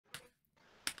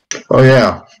Oh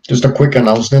yeah, just a quick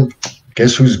announcement.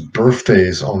 Guess whose birthday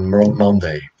is on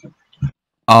Monday?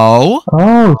 Oh?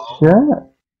 Oh,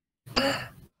 shit.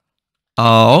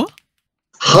 Oh?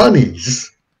 Honey's.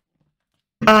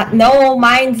 No,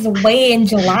 mine's way in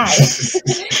July.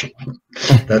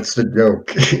 That's the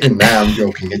joke. Nah, I'm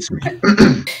joking. It's me.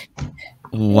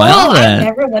 Well I then.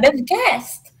 never would have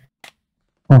guessed.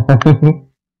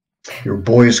 Your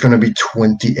boy is gonna be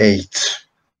 28.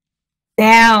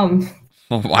 Damn.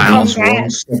 Wow. He's one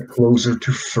Congrats. step closer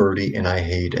to 30, and I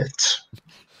hate it.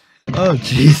 Oh,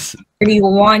 jeez.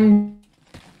 31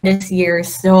 this year,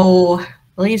 so at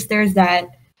least there's that.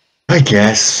 I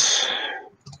guess.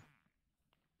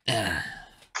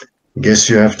 Guess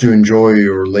you have to enjoy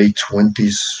your late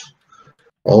 20s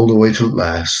all the way till it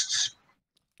lasts.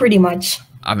 Pretty much.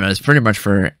 I mean, it's pretty much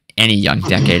for any young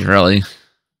decade, really.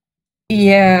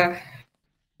 Yeah.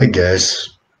 I guess.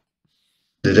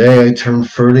 The day I turn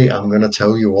 30, I'm gonna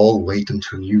tell you all, wait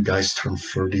until you guys turn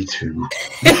 32.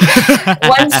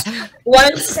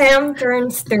 Once Sam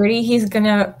turns 30, he's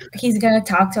gonna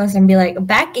talk to us and be like,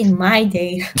 back in my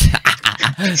day.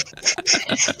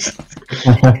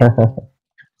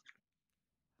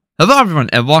 Hello, everyone,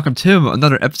 and welcome to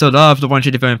another episode of the One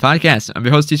Shady Film Podcast. I'm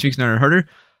your host, this week's Nerd Herder.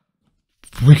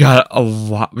 We got a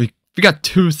lot. We got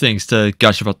two things to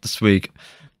gush about this week.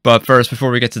 But first,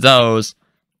 before we get to those,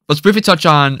 let's briefly touch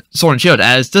on Sword and Shield,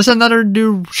 as there's another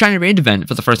new Shiny Raid event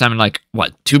for the first time in, like,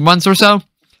 what, 2 months or so?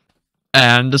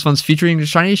 And this one's featuring the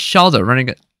Shiny Shelder,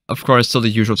 running, of course, till the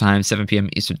usual time, 7 p.m.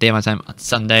 Eastern Daylight Time on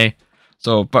Sunday.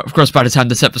 So, but of course, by the time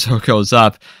this episode goes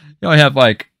up, you only have,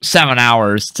 like, 7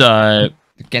 hours to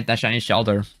get that Shiny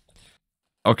Shelder.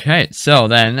 Okay, so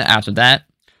then, after that,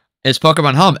 is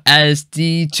Pokemon Home, as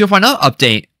the 2.0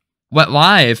 update went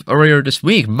live earlier this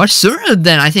week, much sooner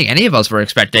than I think any of us were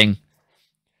expecting.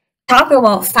 Talk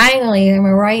about finally, am I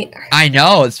right? I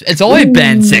know, it's only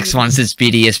been 6 months since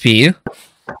BDSP.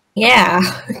 Yeah.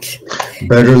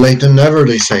 Better late than never,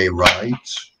 they say, right?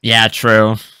 Yeah,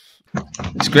 true.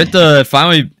 It's great to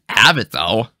finally have it,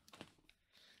 though.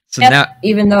 So Yep, now,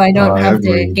 even though I don't I have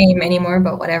agree. the game anymore,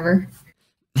 but whatever.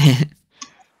 You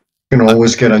can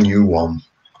always get a new one.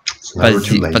 It's never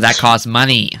too late. but that costs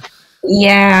money.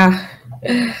 Yeah.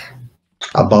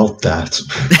 About that.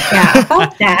 Yeah,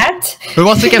 about that. Who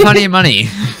wants to give Honey money?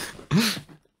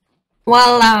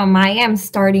 Well, I am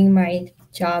starting my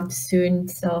job soon,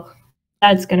 so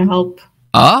that's gonna help.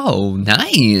 Oh,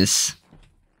 nice.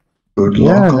 Good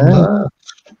Yeah, luck on man. that.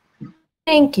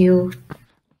 Thank you.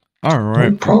 All No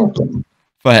right. problem.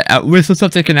 But at least it's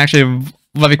something that can actually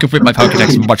let me complete my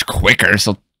Pokedex much quicker,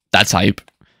 so that's hype.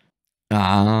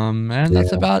 And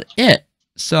that's Yeah. about it.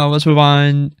 So let's move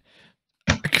on,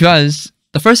 because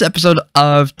the first episode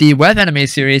of the web anime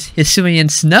series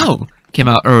Hisuian Snow came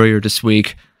out earlier this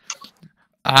week.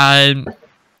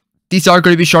 These are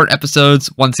going to be short episodes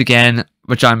once again,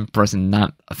 which I'm personally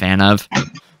not a fan of.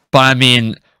 But I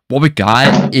mean, what we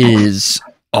got is,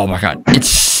 oh my god, it's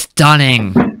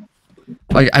stunning.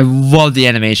 Like, I love the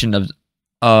animation of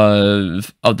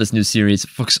this new series. It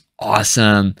looks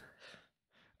awesome.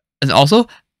 And also,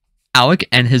 Alec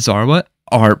and Hizarwa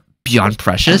are beyond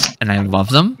precious, and I love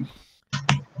them.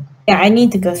 Yeah, I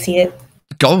need to go see it.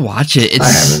 Go watch it. I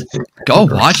haven't seen it. Go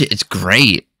watch it. It's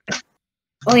great.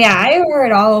 Oh yeah, I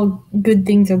heard all good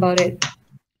things about it.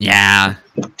 Yeah.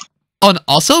 Oh, and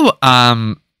also,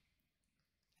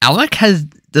 Alec has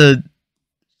the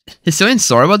Hisuian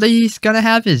Sora that he's gonna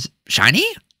have is shiny.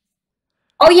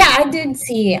 Oh yeah, I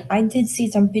did see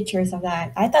some pictures of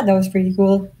that. I thought that was pretty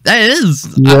cool. That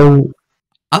is. Yo,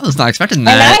 I was not expecting And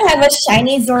that. I have a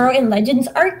shiny Zoro in Legends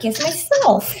Arceus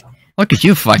myself. Look at you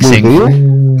you flexing. do?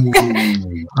 Ooh,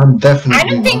 I'm definitely I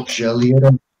don't think- not jelly at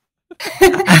all.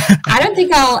 I don't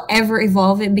think I'll ever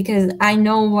evolve it because I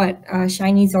know what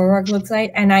shiny Zoro looks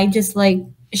like, and I just like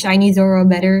shiny Zoro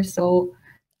better. So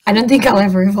I don't think I'll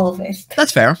ever evolve it.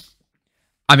 That's fair.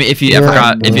 I mean, if you Yeah, ever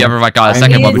got a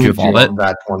second, what would you with evolve it? on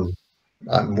that one.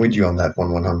 I'm with you on that one,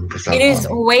 100%. It is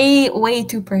Lonnie. way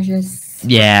too precious.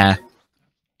 Yeah.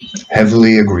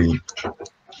 Heavily agree.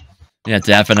 Yeah,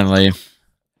 definitely.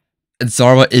 And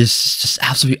Zara is just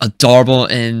absolutely adorable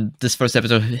in this first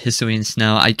episode of Hisuian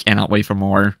Snow. I cannot wait for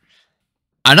more.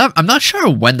 I'm not sure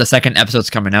when the second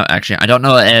episode's coming out, actually. I don't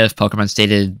know if Pokemon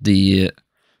stated the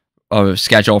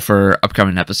schedule for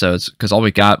upcoming episodes, because all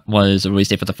we got was a release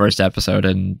date for the first episode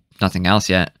and nothing else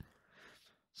yet.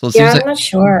 So it Yeah, seems I'm not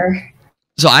sure.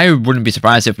 So I wouldn't be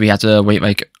surprised if we have to wait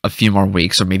like a few more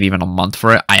weeks or maybe even a month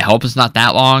for it. I hope it's not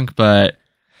that long, but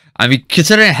I mean,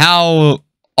 considering how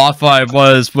off I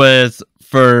was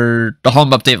for the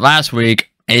home update last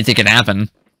week, anything can happen.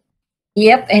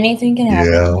 Yep, anything can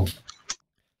happen.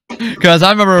 Yeah. Because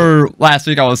I remember last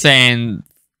week I was saying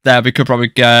that we could probably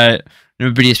get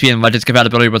BDSP and Legends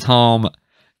compatibility with Home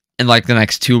in like the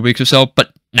next 2 weeks or so,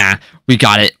 but nah, we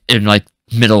got it in like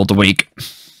middle of the week.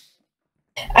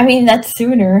 I mean, that's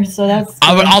sooner, so that's.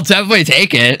 I'll definitely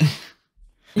take it.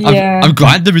 Yeah. I'm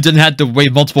glad that we didn't have to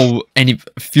wait a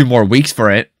few more weeks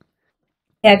for it.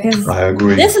 Yeah, because I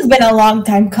agree. this has been a long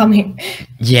time coming.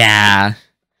 Yeah.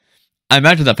 I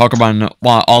imagine that Pokemon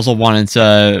also wanted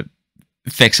to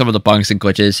fix some of the bugs and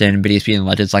glitches in BDSP and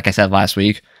Legends, like I said last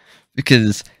week.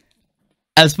 Because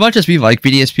as much as we like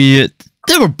BDSP,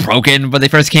 they were broken when they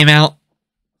first came out.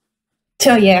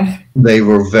 So yeah. They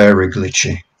were very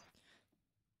glitchy.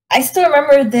 I still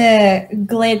remember the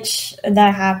glitch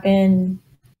that happened.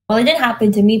 Well, it didn't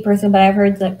happen to me personally, but I've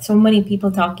heard like so many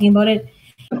people talking about it.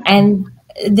 And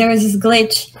there was this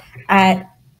glitch at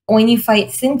when you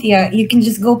fight Cynthia, you can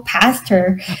just go past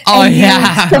her. Oh and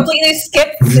yeah, you completely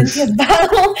skip Cynthia's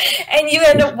battle, and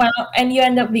you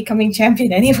end up becoming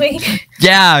champion anyway.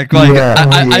 Yeah, like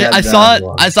I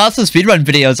saw some speedrun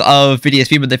videos of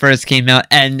BDSP when they first came out,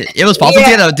 and it was possible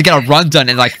to get a run done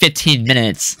in like 15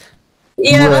 minutes.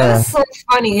 Yeah, that was so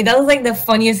funny. That was like the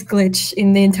funniest glitch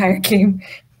in the entire game.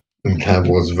 That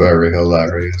was very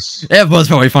hilarious. It was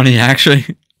very funny, actually.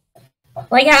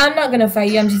 Like, I'm not gonna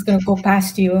fight you. I'm just gonna go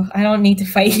past you. I don't need to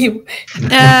fight you.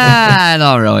 I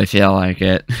don't really feel like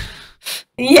it.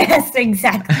 Yes,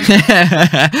 exactly.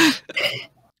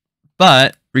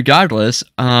 But regardless,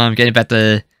 getting back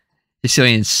to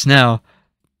Sicilian Snow,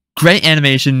 great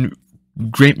animation,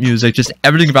 great music, just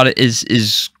everything about it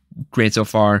is great so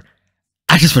far.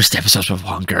 I just wish the episodes were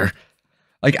longer.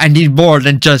 Like, I need more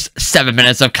than just 7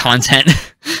 minutes of content.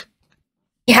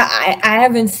 Yeah, I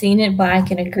haven't seen it, but I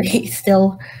can agree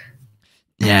still.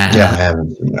 Yeah. Yeah, I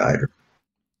haven't seen it either.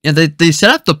 Yeah, they set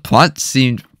up the plot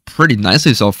scene pretty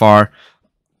nicely so far.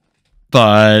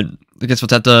 But I guess we'll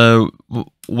have to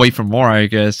wait for more, I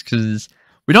guess, because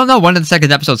we don't know when the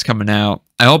second episode's coming out.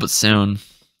 I hope it's soon.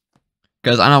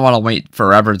 Because I don't want to wait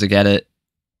forever to get it.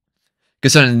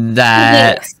 Considering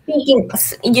that... Speaking,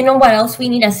 you know what else we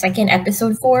need a second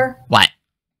episode for? What?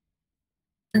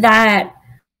 That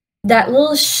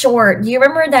little short. Do you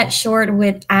remember that short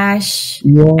with Ash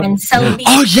Yeah. and Selby?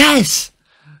 Oh, yes!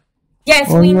 Yes,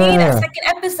 Oh, we need yeah. a second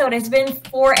episode. It's been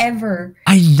forever.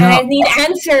 I know. And I need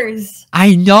answers.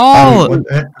 I know.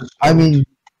 I mean,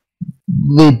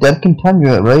 they did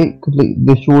continue it, right? Because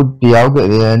they showed Dialga at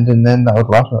the end, and then that was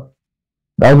last one.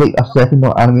 That was like a second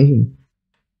animation.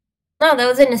 No, that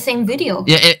was in the same video.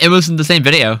 Yeah, it was in the same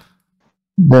video.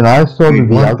 Then I saw the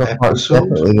Wait, what Dialga part episode?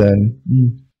 separately.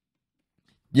 Then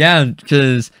Yeah,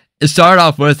 because it started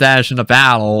off with Ash in a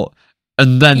battle,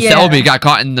 and then Selby got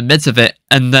caught in the midst of it,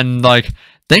 and then, like,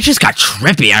 they just got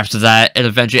trippy after that, and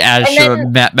eventually Ash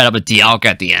met up with Dialga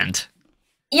at the end.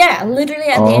 Yeah, literally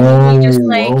at the end, he just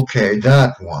like... okay,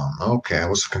 that one. Okay, I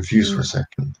was confused for a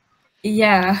second.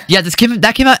 Yeah. Yeah,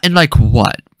 that came out in, like,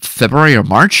 what? February or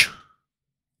March?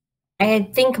 I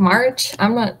think March. I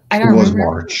don't It was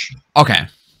remember. March. Okay.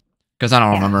 Because I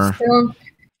don't remember.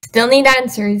 Still need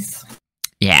answers.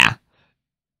 Yeah.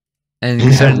 And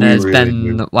considering that it's really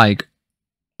been, do. like,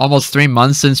 almost 3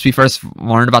 months since we first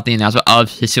learned about the announcement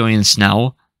of Sicilian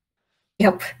Snow.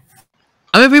 Yep.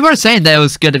 I mean, we were saying that it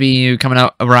was going to be coming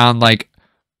out around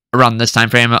this time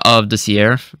frame of this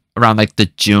year, around like the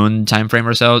June time frame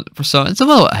or so. So it's a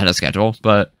little ahead of schedule,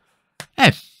 but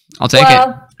hey, I'll take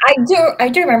it. I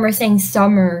do remember saying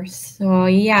summer. So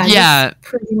yeah.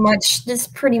 This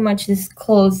pretty much is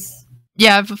close.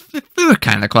 Yeah, we were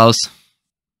kind of close.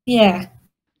 Yeah.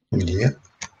 Yeah.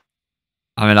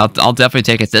 I mean, I'll definitely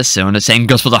take it this soon. The same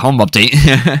goes for the home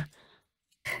update.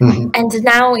 And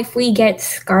now, if we get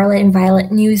Scarlet and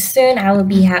Violet news soon, I will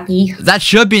be happy. That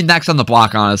should be next on the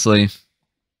block, honestly.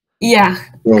 Yeah.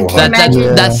 Oh,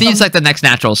 That seems like the next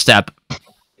natural step.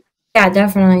 Yeah,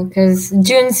 definitely. Because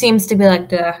June seems to be like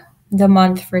the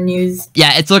month for news.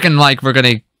 Yeah, it's looking like we're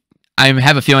gonna. I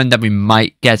have a feeling that we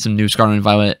might get some new Scarlet and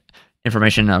Violet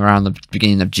information around the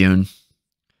beginning of June.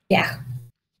 Yeah.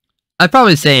 I'd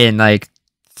probably say in like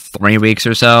 3 weeks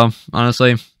or so,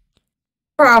 honestly.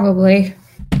 Probably.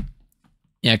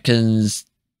 Yeah, because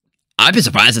I'd be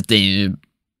surprised if they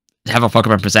have a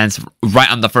Pokemon Presents right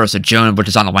on the 1st of June, which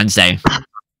is on a Wednesday.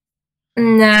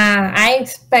 Nah, I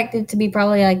expect it to be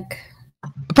probably like...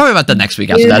 Probably about the next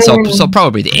week after that, so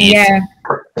probably the 8th. Yeah.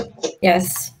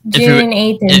 Yes. June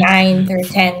 8th or 9th or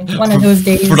 10th. One of those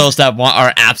days. For those that want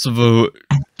our absolute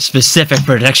specific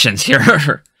predictions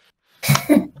here.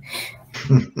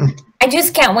 I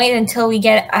just can't wait until we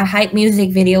get a hype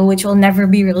music video, which will never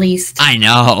be released. I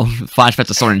know. Flashback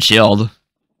to Sword and Shield.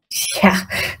 Yeah.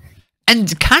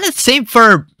 And kind of same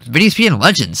for BDSP and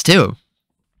Legends, too.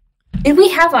 Did we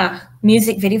have a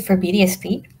music video for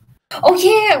BDSP? Oh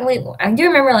yeah, wait, I do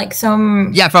remember like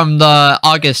some. Yeah, from the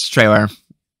August trailer.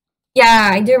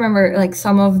 Yeah, I do remember like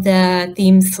some of the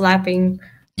themes slapping.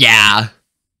 Yeah.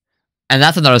 And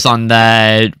that's another song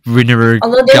that we never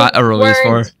Although they got a release for.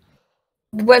 weren't-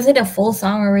 Was it a full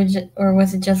song or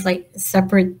was it just like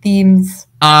separate themes?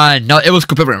 No, it was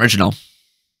completely original.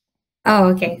 Oh,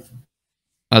 okay.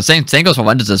 Same goes for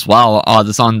Legends as well.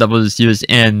 The song that was used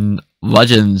in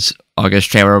Legends August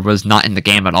trailer was not in the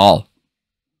game at all.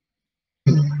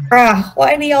 Bruh,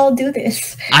 why do y'all do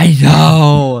this? I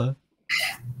know.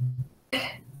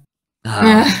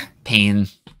 Ugh. Pain.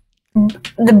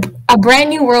 A Brand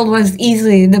New World was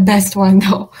easily the best one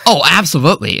though. Oh,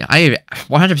 absolutely. I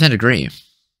 100% agree.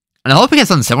 And I hope we get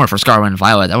something similar for Scarlet and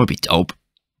Violet. That would be dope.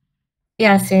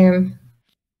 Yeah, same.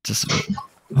 Just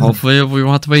hopefully we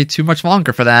won't have to wait too much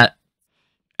longer for that.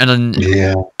 And then,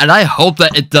 Yeah. and I hope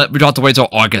that we don't have to wait till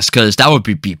August, because that would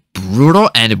be brutal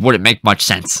and it wouldn't make much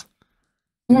sense.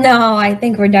 No, I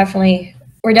think we're definitely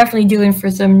doing for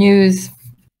some news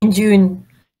in June.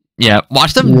 Yeah,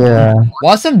 watch them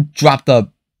drop the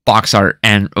box art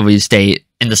and release date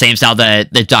in the same style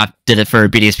that they did it for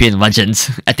BDSP and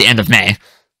Legends at the end of May.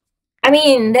 I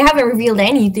mean, they haven't revealed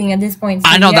anything at this point. So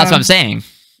I know, yeah. that's what I'm saying.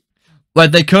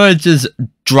 But they could just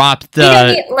drop We don't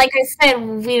the... e- like I said,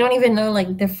 we don't even know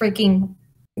like the freaking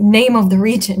name of the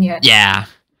region yet. Yeah.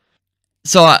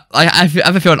 So I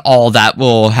have a feeling all that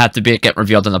will have to get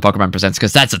revealed in the Pokemon Presents,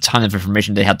 because that's a ton of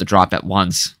information they have to drop at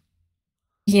once.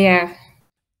 Yeah.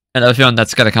 And I have a feeling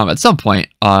that's going to come at some point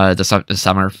this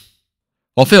summer.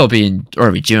 Hopefully it'll be in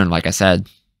early June, like I said.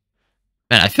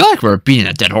 Man, I feel like we're beating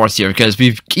a dead horse here, because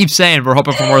we keep saying we're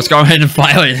hoping for more Scarlet and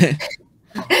Violet.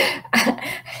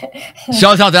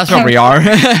 Shows how desperate we are.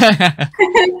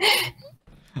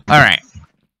 Alright.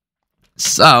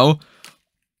 So,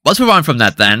 let's move on from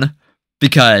that then,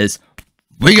 because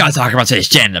we gotta talk about today's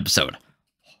Janet episode.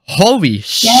 Holy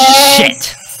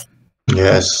shit!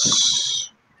 Yes.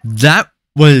 That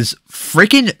was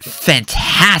freaking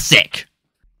fantastic!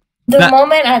 The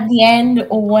moment at the end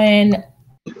when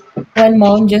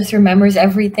Mohn just remembers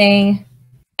everything,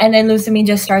 and then Lucamine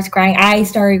just starts crying. I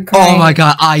started crying. Oh my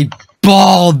god, I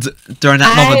bawled during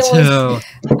that moment too.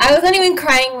 I wasn't even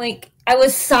crying, like I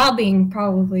was sobbing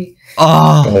probably.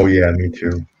 Oh yeah, me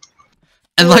too.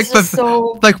 And It like, was just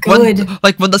so like good.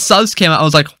 when the subs came out, I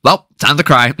was like, well, time to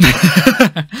cry.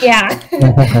 Yeah.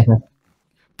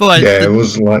 But like, Yeah,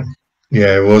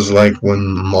 it was like when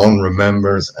Mon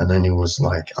remembers, and then he was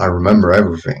like, "I remember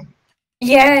everything."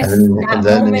 Yes. And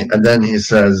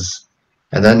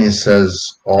then he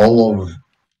says all of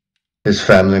his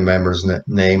family members'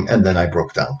 name, and then I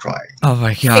broke down crying. oh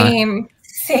my god.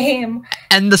 Same.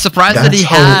 And the surprise that he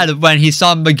had when he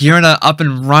saw Magirna up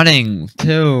and running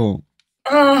too.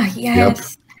 Oh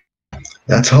yes.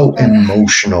 That's how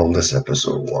emotional this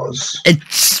episode was. It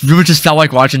really just felt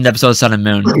like watching the episode of Sun and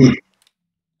Moon. It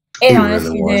It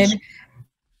honestly really was. did.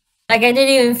 Like I didn't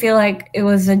even feel like it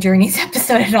was a Journeys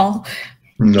episode at all.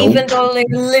 Nope. Even though they're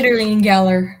literally in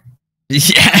Galar.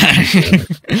 Yeah.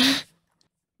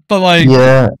 But like,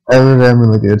 Yeah, it was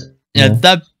really good. yeah,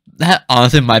 that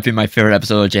honestly might be my favorite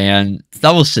episode of JN.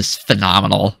 That was just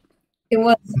phenomenal. It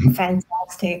was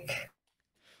fantastic.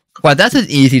 Well, that's an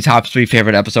easy top 3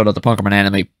 favorite episode of the Pokemon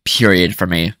anime, period, for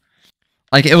me.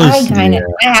 Like, it was...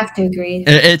 I have to agree.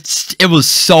 It was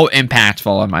so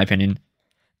impactful, in my opinion.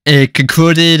 It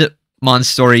concluded Mon's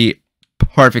story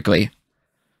perfectly.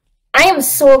 I am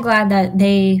so glad that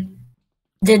they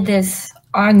did this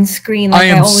on screen. Like I I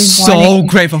am always so wanted.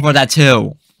 grateful for that,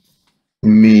 too.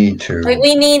 Me too. Like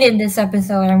we needed this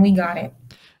episode and we got it.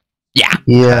 Yeah.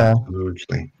 Yeah.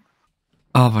 Absolutely.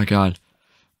 Oh, my God.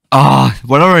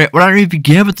 Where do I even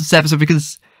begin with this episode?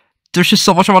 Because there's just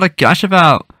so much I want to gush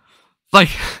about. Like,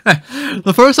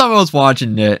 the first time I was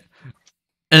watching it,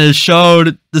 and it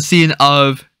showed the scene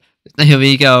of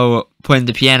Himiko playing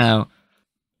the piano,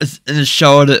 and it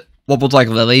showed what looked like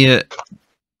Lily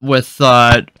with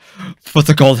the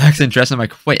gold accent dress. I'm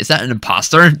like, wait, is that an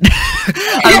imposter?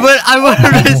 I would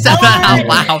have said that out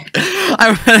loud. I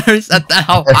would have said that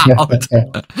out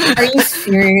loud. Are you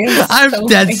serious? I'm So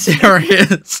dead funny.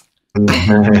 serious.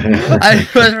 I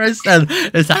would have said,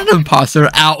 is that an imposter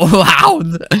out loud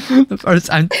the first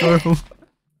time through.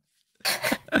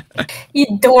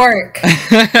 You dork.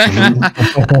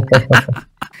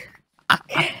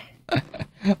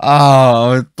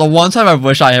 Oh, the one time I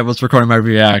wish I was recording my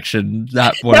reaction.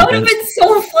 That would That have would have been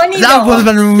so funny. that though. would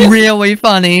have been really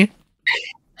funny.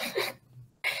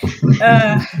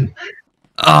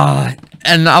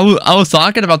 And I was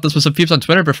talking about this with some people on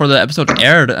Twitter before the episode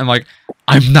aired. I'm like,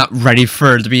 I'm not ready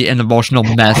for it to be an emotional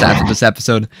mess after this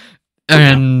episode.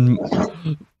 And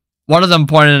one of them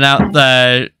pointed out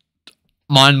that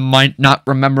Mohn might not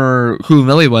remember who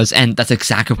Lily was, and that's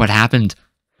exactly what happened.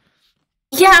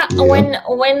 Yeah, Yeah.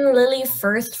 when Lily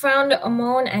first found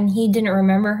Mohn and he didn't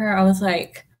remember her, I was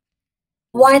like,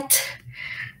 what?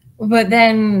 But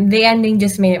then the ending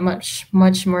just made it much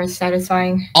more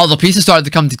satisfying. All the pieces started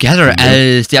to come together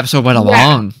as the episode went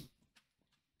along.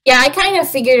 Yeah, I kind of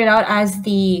figured it out as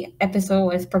the episode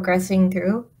was progressing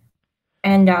through.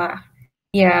 And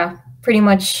yeah, pretty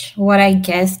much what I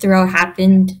guessed throughout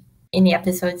happened in the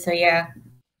episode. So yeah.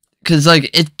 Because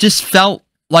like it just felt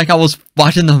like I was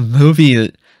watching the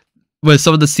movie with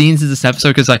some of the scenes in this episode.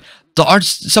 Because like the art,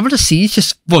 some of the scenes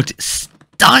just looked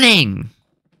stunning.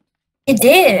 It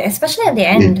did, especially at the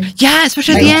end. Yeah,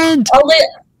 especially at the end.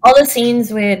 All the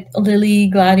scenes with Lily,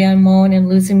 Gladion, Mohn, and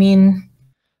Lusamine,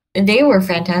 they were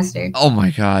fantastic. Oh my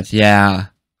god, yeah.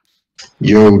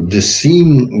 Yo, the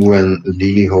scene when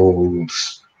Lily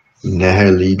holds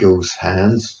Neheligo's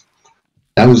hands,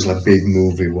 that was a big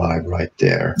movie vibe right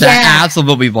there. That Yeah.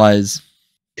 absolutely was.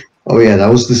 Oh yeah, that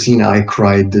was the scene I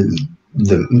cried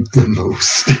the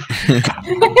most.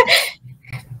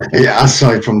 Yeah,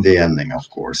 aside from the ending, of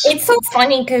course. It's so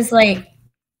funny because, like,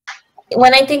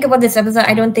 when I think about this episode,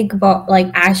 I don't think about, like,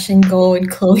 Ash and Go and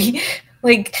Chloe.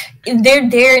 Like, they're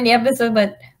there in the episode,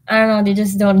 but I don't know, they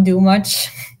just don't do much.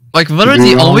 Like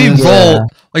literally the only Yeah. role,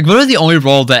 like literally the only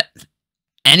role that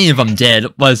any of them did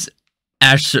was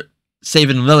Ash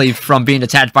saving Lily from being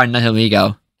attacked by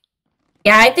Nihiligo.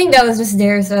 Yeah, I think that was just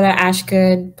there so that Ash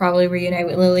could probably reunite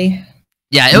with Lily.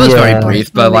 Yeah, it was very Yeah.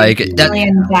 brief, but like Lily that.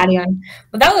 and Gladion.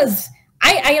 But that was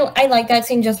I like that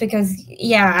scene just because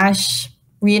Ash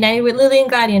reunited with Lily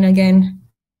and Gladion again.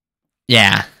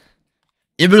 Yeah,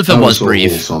 even if it That was so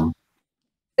brief. wholesome.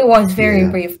 It was very Yeah.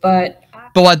 brief, but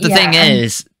But what the Yeah, thing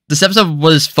is, this episode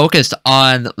was focused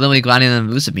on Lily, Gladion, and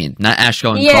Lusamine, not Ash,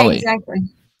 Go, and yeah, Chloe.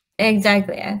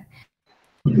 exactly. Yeah.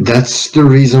 That's the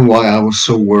reason why I was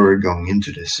so worried going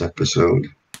into this episode.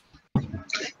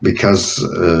 Because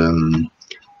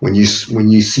when you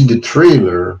see the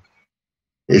trailer,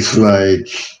 it's like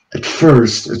at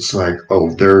first it's like,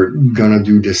 oh, they're gonna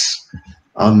do this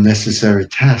unnecessary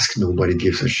task nobody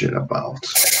gives a shit about.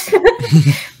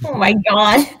 Oh my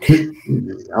god.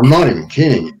 I'm not even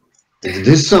kidding.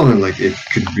 This sounded like it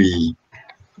could be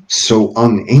so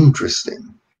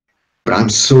uninteresting, but I'm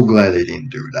so glad they didn't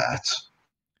do that.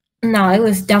 No, it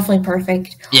was definitely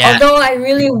perfect. Yeah. Although I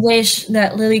really wish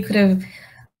that Lily could have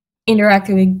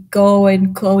interacted with Go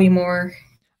and Chloe more.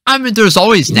 I mean, there's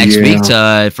always next Yeah.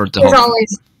 week for the There's whole.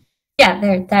 always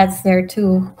that's there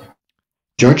too.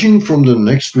 Judging from the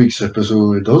next week's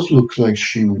episode, it does look like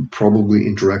she would probably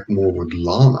interact more with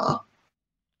Lana,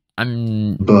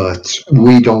 I'm but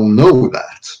we don't know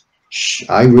that.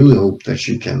 I really hope that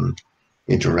she can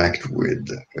interact with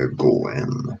Go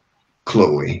and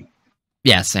Chloe.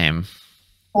 yeah, same.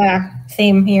 Yeah,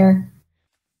 same here.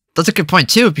 That's a good point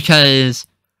too, because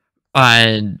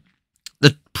the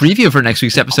preview for next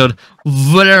week's episode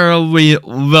literally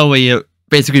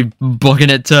basically booking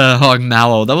it to hug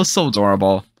Mallow. That was so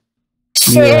adorable.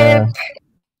 Yeah.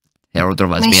 Yeah, they're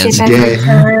My ship lesbians. has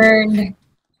Yeah. returned.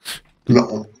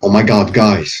 No, oh my god,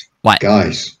 guys. What?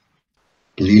 Guys.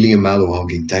 Lily and Mallow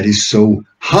hugging. That is so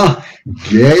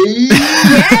gay.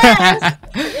 Yes!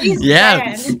 Please,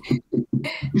 Yeah.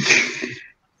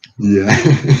 Yeah.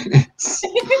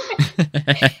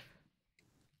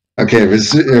 Okay,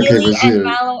 Lily and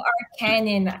Mallow are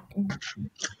canon.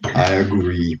 I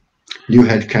agree. New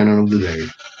headcanon of the day.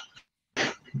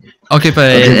 Okay,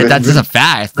 but Okay, that's just a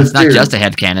fact. It's not here- just a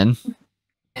headcanon.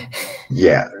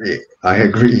 Yeah, I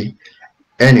agree.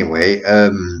 Anyway,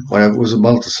 what I was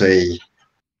about to say,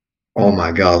 oh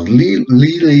my god,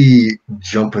 Lily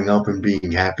jumping up and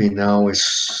being happy now is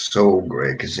so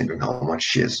great considering how much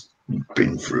she has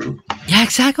been through. Yeah,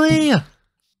 exactly.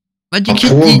 But you A can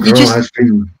poor you girl just has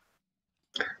been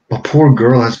a poor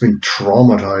girl has been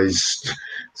traumatized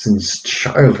since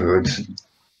childhood,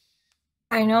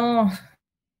 I know.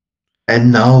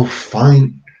 and now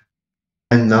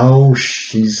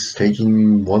she's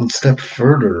taking one step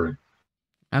further.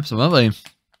 absolutely.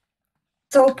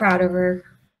 So proud of her.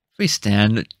 We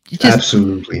stand. You just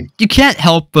Absolutely. you can't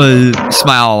help but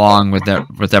smile along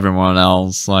with everyone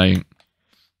else. Like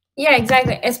Yeah,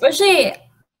 exactly. Especially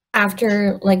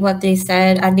after like what they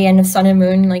said at the end of Sun and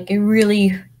Moon. Like it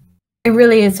really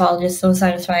is all just so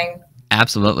satisfying.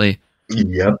 absolutely.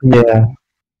 Yep. Yeah.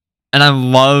 And I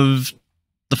love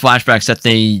the flashbacks that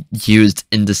they used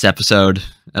in this episode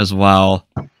as well.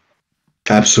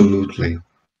 Absolutely.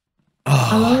 Oh,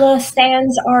 Alola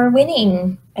stands are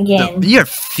winning again. you're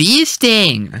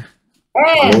feasting.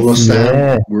 Alola Yes. stand,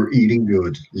 Yeah. we're eating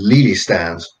good. Lily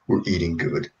stands, we're eating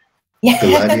good. Yeah.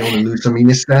 Gladion and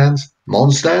Lusamina stands,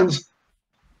 Mon stands,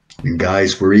 you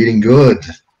guys, we're eating good.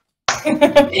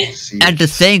 See And to it.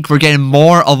 think we're getting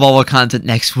more Alola content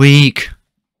next week.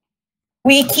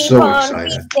 We keep So on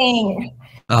excited. feasting.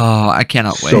 Oh, I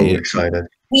cannot So wait. excited.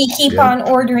 We keep Yeah. on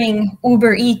ordering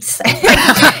Uber Eats.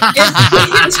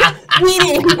 just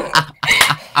eating.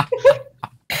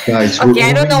 Guys, we're Okay,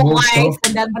 I don't ordering know more why I stuff.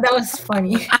 said that, but that was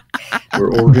funny.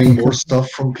 We're ordering more stuff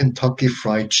from Kentucky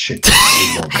Fried Chicken.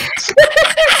 We love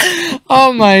it.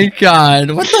 Oh my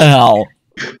god, what the hell?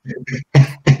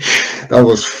 That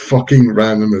was fucking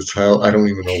random as hell. I don't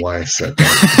even know why I said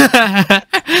that.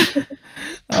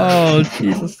 Oh,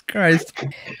 Jesus Christ.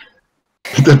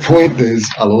 The point is,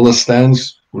 Alola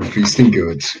stands, we're feasting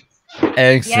goods.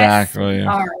 Exactly. Yes, we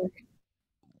are.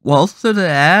 Well, so to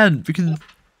add, because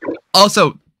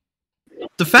also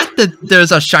the fact that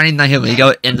there's a shiny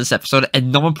Nihilego in this episode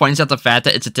and no one points out the fact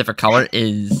that it's a different color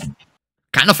is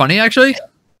kind of funny, actually.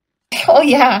 Oh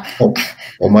yeah.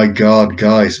 Oh my god,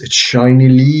 guys, it's shiny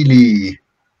Lily.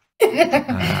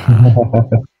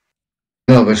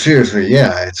 No, but seriously,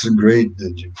 yeah, it's great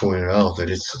that you pointed out that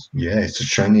it's a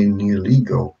shiny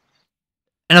Nihilego.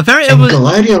 And apparently it And was,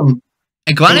 Gladion,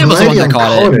 and Gladion was the one that Gladion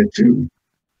caught it, too.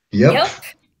 Yep. Yep.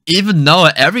 even though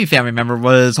every family member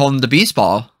was holding the beast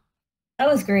ball. That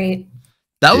was great.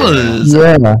 That Yeah. was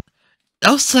Yeah.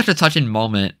 that was such a touching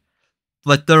moment.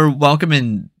 Like they're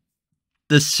welcoming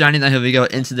this shiny Nihilego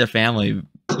into their family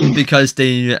because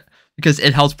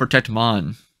it helps protect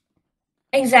Mon.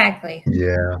 Exactly.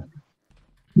 Yeah.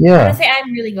 Yeah. Honestly,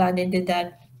 I'm really glad they did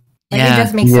that. Like, Yeah. it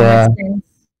just makes Yeah. so much sense.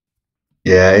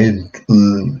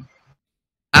 Yeah.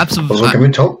 Absolutely. Also, can we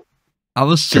talk? I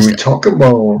was Can we just. talk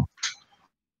about?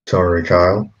 Sorry,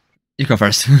 Kyle. You go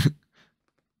first.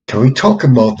 Can we talk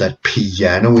about that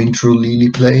piano intro Lily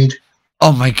played?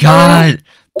 Oh my god,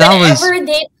 that was. Whenever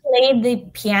they played the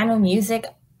piano music,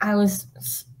 I was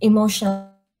emotional.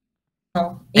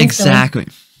 Instantly. Exactly.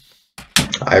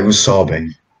 I was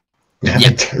sobbing.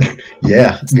 Yep.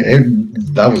 Yeah,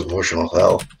 that was emotional as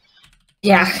hell.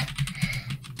 Yeah.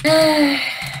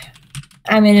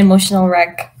 I'm an emotional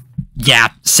wreck. Yeah,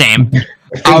 same.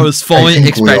 I I was fully think we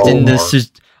expecting all this. are.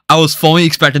 I was fully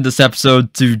expecting this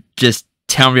episode to just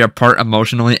tear me apart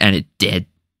emotionally, and it did.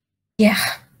 Yeah.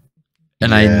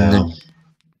 And Yeah.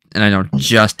 I know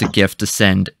just a gift to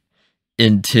send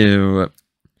into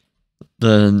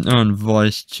the known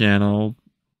voice channel.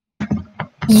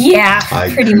 Yeah, I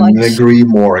pretty couldn't much. agree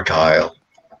more, Kyle.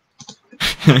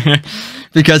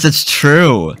 Because it's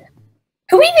true.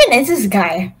 Who even is this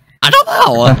guy? I don't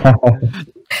know.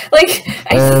 Like,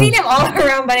 I've seen him all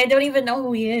around, but I don't even know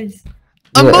who he is.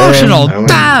 Emotional I wouldn't-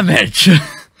 damage.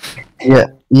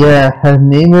 Yeah, his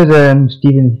name is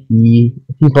Stephen He.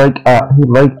 He's like a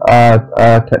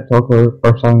TikToker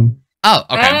or something. Oh,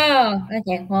 okay. Oh,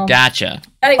 okay. Well, Gotcha.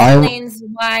 that explains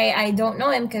why I don't know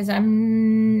him because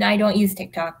I don't use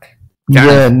TikTok. Fair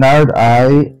Yeah, now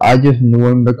that I just know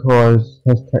him because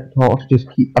his TikToks just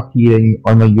keep appearing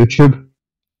on my YouTube.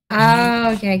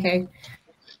 Oh, okay.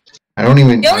 I don't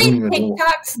even. The I only don't even know.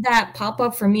 TikToks that pop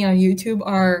up for me on YouTube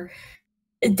are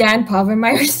Dan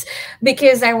Povermeyer's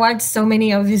because I watch so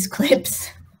many of his clips.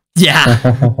 Yeah.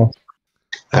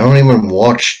 I don't even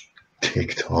watch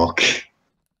TikTok.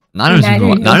 Not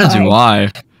Neither do do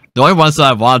I. The only ones that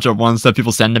I watch are ones that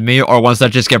people send to me or ones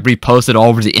that just get reposted all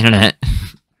over the internet.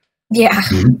 Yeah,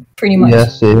 pretty much. Yeah,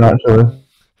 same actually.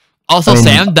 Also, I mean,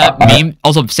 Sam, that meme I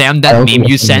meme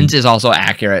you also- sent is also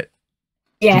accurate.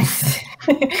 Yes.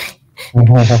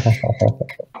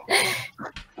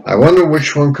 I wonder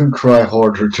which one could cry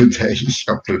harder today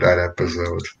after that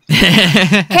episode.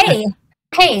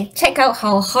 Hey, check out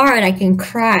how hard I can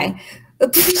cry.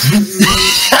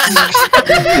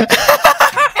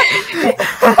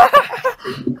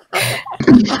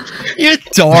 You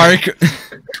dork.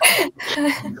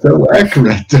 So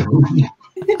accurate, though.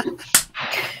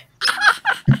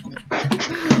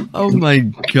 Oh my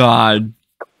god.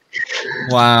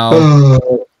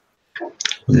 Wow.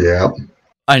 Yeah.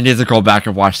 I need to go back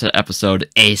and watch that episode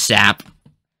ASAP.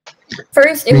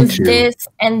 First, it Me was too. this,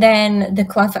 and then the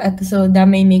Clef episode that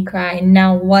made me cry.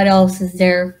 Now, what else is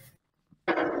there?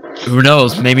 Who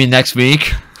knows? Maybe next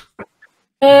week.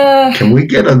 Can we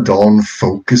get a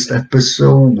Dawn-focused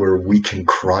episode where we can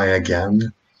cry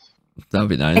again? That would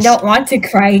be nice. I don't want to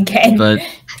cry again. But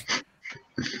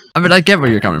I mean, I get where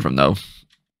you're coming from, though.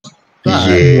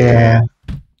 Yeah.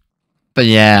 But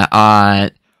yeah,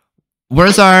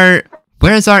 where's our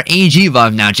AG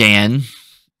love now, JN?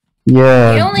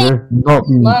 Yeah, The only there's not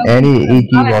been love any we could've AG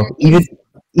love. gotten is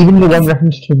Even the one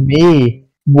reference to May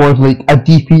was like a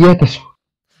DP episode.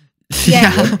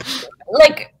 Yeah.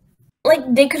 like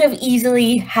they could have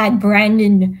easily had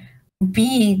Brandon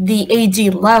be the AG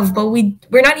love, but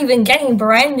we're not even getting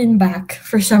Brandon back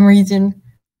for some reason.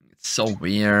 It's so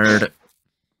weird.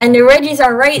 And the Reggies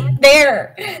are right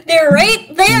there. They're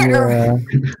right there. Yeah,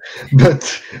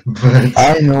 But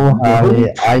I know,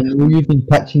 Harry. I know you've been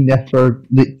pitching this for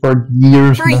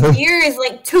years For now. years,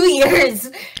 like 2 years.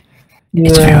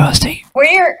 It's Yeah. realistic.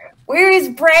 Where is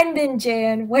Brandon,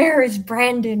 Jan? Where is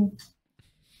Brandon?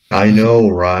 I know,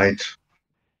 right?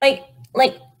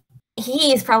 Like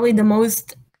he is probably the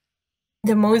most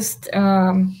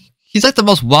He's like the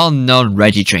most well-known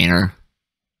Reggie trainer.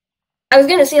 I was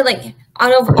gonna say, like,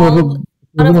 out of all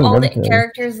the Okay.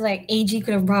 characters like AG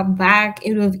could have brought back,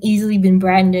 it would have easily been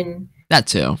Brandon. That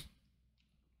too.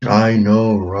 I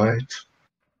know, right?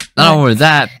 Not only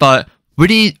that, but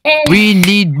we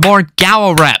need more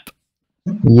Gala rep.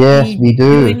 Yes, we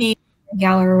do. We need a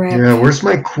Galar rep. Yeah, where's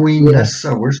my Queen Yeah.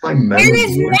 Nessa? Where's my Melody? Where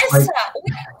is Where's my- Nessa?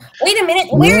 Wait a minute.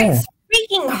 Where Yeah. is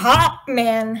freaking Hop,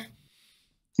 man?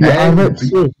 Yeah, I would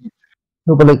say.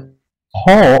 No, but like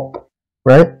Hop,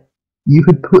 right? You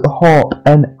could put Hop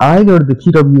in either the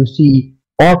TWC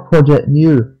or Project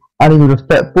New, and he would have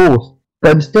fit both.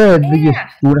 But instead, they just Yeah.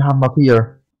 don't have him up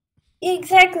here.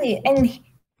 Exactly. And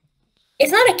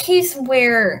it's not a case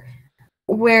where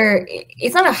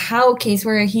it's not a how case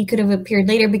where he could have appeared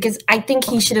later, because I think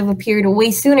he should have appeared way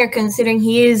sooner, considering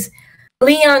he is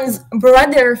Leon's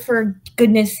brother, for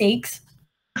goodness sakes.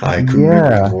 I couldn't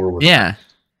Yeah. agree more with Yeah.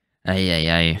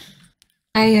 Ay.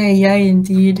 Ay,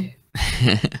 indeed.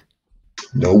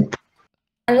 Nope.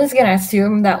 I'm just gonna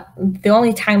assume that the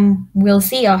only time we'll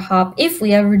see a Hop, if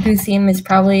we ever do see him, is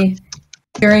probably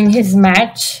during his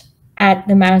match at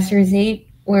the Masters 8,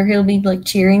 where he'll be like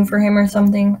cheering for him or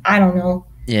something. I don't know.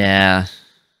 Yeah.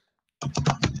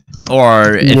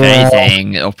 Or if Yeah.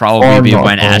 anything, it'll probably Or be not,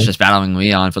 when Ash though. is battling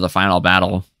Leon for the final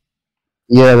battle.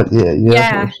 Yeah, that's what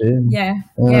I'm saying. Yeah.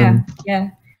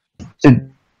 So,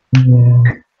 yeah.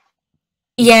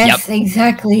 Yes,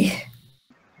 exactly.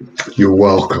 You're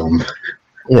welcome.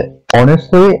 Yeah,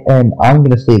 honestly, I'm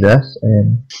gonna say this.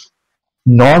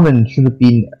 Norman should have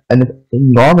been in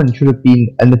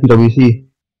the PWC.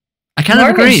 I kind of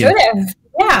Norman agree. should have.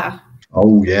 Yeah.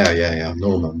 Oh yeah.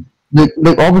 Norman.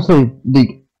 Like obviously,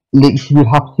 he would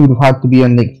have had to be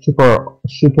in like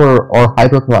super or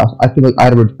hyper class. I feel like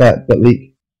either would fit,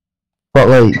 but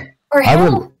Or I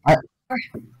hell, would. I,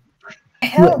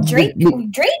 hell, Yeah,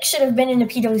 Drake should have been in the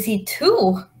PWC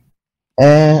too.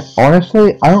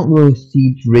 honestly, I don't really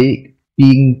see Drake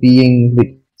being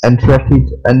like interested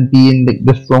in being like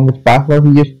the strongest battler.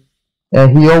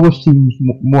 He always seems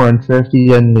more interested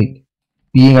in like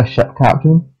being a ship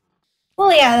captain.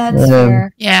 Well, yeah, that's fair.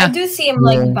 I Yeah. do see him Yeah.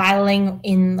 like battling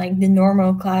in like the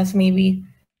normal class, maybe.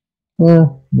 Yeah,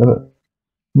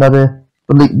 maybe.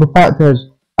 But like the fact is,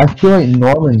 I feel like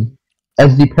Norman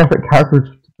is the perfect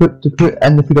character to put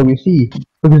in the PWC,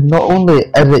 because not only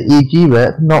is it AG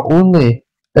rep, not only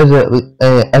is it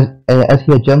is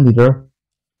he a gym leader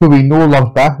who we know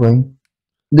loves battling,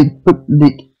 but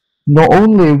not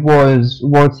only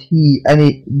was he an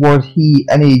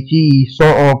AG,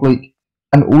 sort of like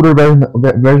an older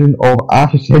version of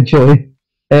Ash essentially,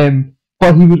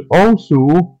 but he was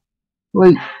also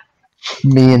like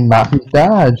me and Max's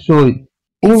dad. So like,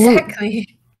 Exactly.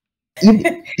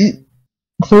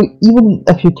 so even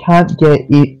if you can't get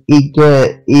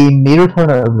a May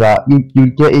return out of that, you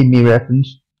get a May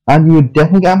reference, and you would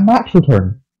definitely get a Max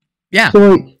return. Yeah.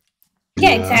 So like,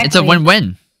 Yeah, exactly. It's a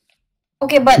win-win.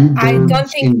 Okay, but Two I don't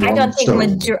birds think in I one don't think stone.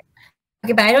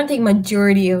 I don't think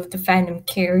majority of the fandom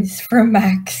cares for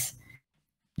Max.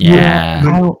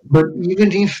 Yeah. But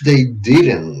even if they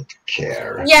didn't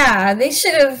care, Yeah, they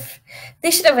should have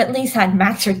at least had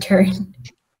Max return.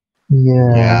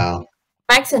 yeah.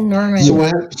 Max and Norman.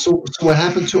 So what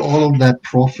happened to all of that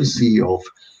prophecy of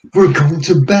we're going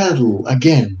to battle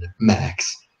again,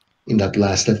 Max, in that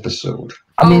last episode?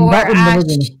 I mean, or that would never Ash,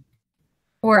 been.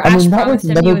 or I Ash mean, that promised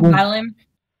was him he never would going- battle him.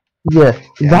 Yeah,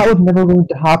 Yeah. that was never going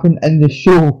to happen in the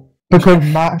show because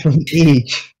Max was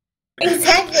age.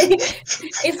 Exactly.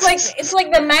 It's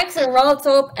like the Max and Ralt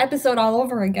episode all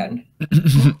over again.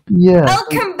 Yeah. I'll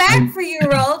come back for you,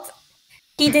 Ralt.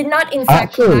 He did not, in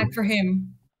fact, come Actually- back for him.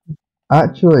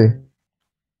 Actually,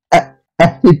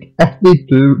 if they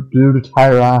do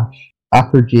retire Ash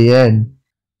after JN,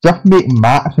 just make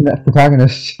Max the next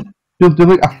protagonist. Just do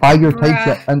like a 5-year time Bruh.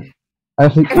 skip, and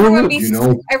it's like, Everyone oh,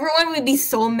 would be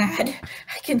so mad.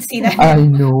 I can see that. I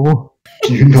know.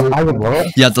 You know, I would love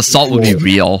it. Yeah, the salt would be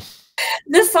real.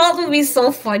 The salt would be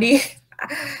so funny.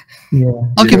 Yeah.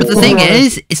 Okay, but the know thing what?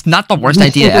 is, it's not the worst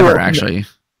idea ever, actually.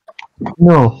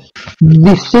 No.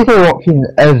 The safer option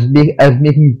is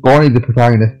making Bonnie the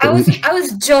protagonist. I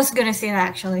was just gonna say that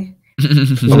actually.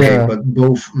 Okay, Yeah. but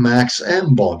both Max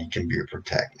and Bonnie can be a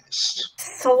protagonist.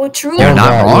 So true. You're Oh, not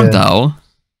right, wrong, yeah. though.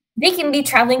 They can be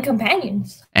traveling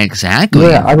companions. Exactly.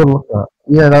 Yeah, I would love that.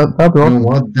 Yeah, that'd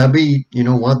be You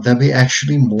know awesome. what? That'd be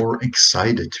actually more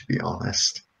excited, to be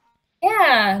honest.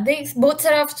 Yeah, they both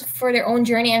set off for their own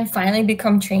journey and finally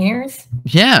become trainers.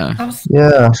 Yeah,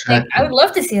 Yeah. I would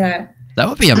love to see that. that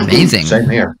would be amazing. Same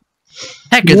here.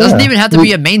 Heck, it doesn't Yeah. even have to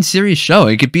be a main series show.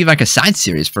 It could be like a side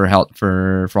series for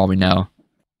all we know.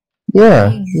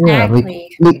 Yeah. Yeah. Exactly.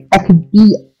 Like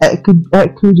it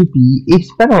could be a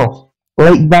spin-off.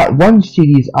 Like that one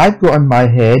series I've got in my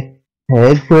head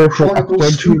where it's like a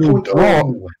Chronicles 20-year-old rock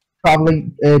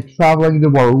 2.0. traveling the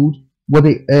world with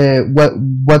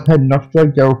with his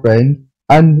nursery girlfriend,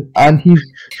 and he's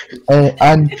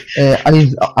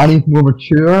more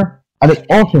mature, and it's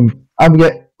awesome. And we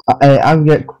get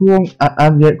Krulunk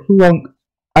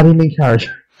as a main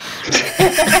character.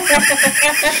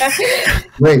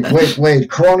 Wait.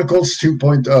 Chronicles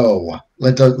 2.0.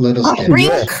 Let us get Bring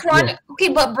it. Okay,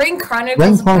 but bring Chronicles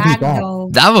Bring Chronicles back back. though.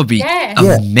 That would be Yes.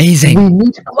 Yeah. amazing. We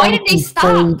need Why did they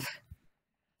Chronicles stop?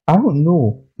 I don't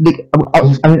know. Like,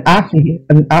 I mean,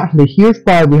 actually, here's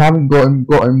why we haven't gotten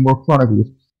more Chronicles.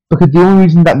 Because the only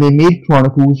reason that they made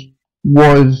Chronicles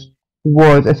was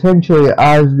essentially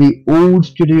as the old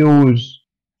studios.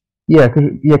 Yeah,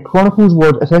 Chronicles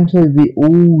was essentially the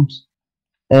old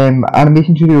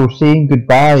animation studio saying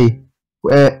goodbye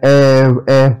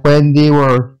when they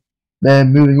were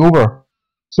moving over.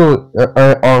 So,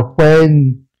 or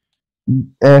when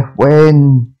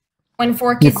When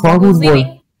Four Yeah, Kids Chronicles Doubles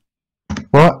leaving?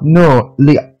 what? No,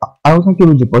 like I don't think it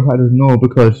was the Bush Riders. No,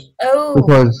 because Oh.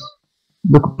 because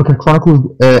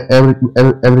Chronicles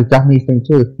every Japanese thing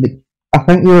too. Like I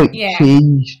think they Yeah.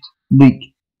 changed. Like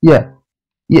yeah,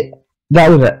 that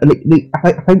was it.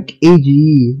 I think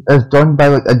AGE is done by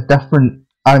like a different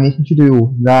animation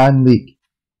studio than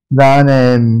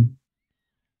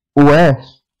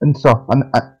OS and stuff. I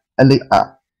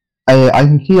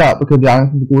can see that because the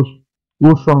animation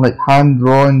goes from like hand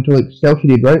drawn to like cel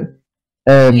shaded, right?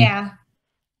 Yeah.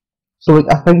 So like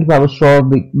I think that was sort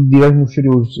of like the original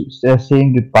studio was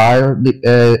saying goodbye or to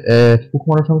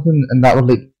Pokemon or something, and that was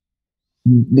like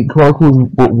Chronicles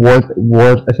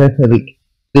was essentially like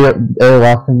their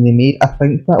last thing they made. I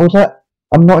think that was it.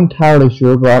 I'm not entirely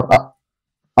sure, but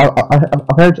I've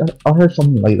heard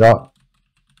something like that.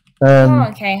 Oh,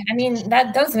 okay. I mean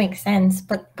that does make sense,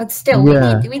 but still,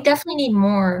 Yeah. we definitely need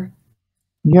more.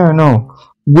 Yeah, no.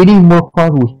 We need more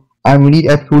Chronicles, and we need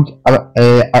episodes about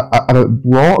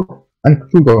Brock and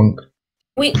Krugunk.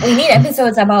 We need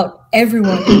episodes about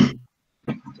everyone.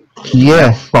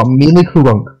 Yeah, but mainly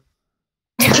Krugunk.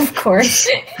 Of course.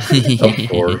 Of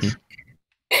course.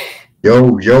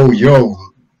 Yo.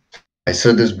 I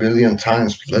said this a billion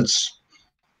times, but let's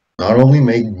not only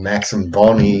make Max and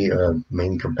Bonnie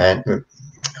main companion.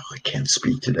 I can't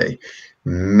speak today.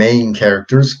 Main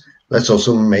characters. Let's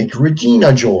also make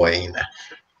Regina join.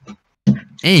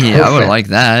 Hey, I would like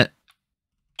that.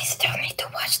 I still need to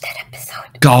watch that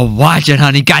episode. Go watch it,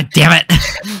 honey. God damn it.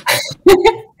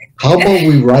 How about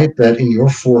we write that in your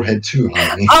forehead too,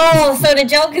 honey? Oh, so the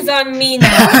joke is on me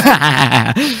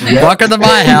now. Welcome to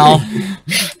my hell.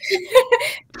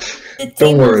 The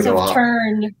Don't worry, tables have Noah.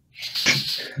 turned.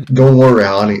 Don't worry,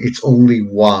 honey. It's only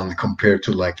one compared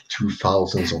to like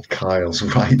 2,000s of Kyle's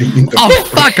writing in the Oh,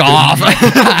 fuck off.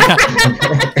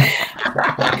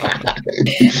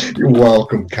 You're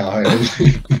welcome, Kyle.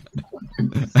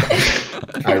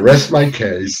 I rest my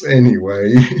case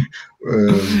anyway.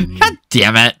 God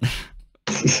damn it.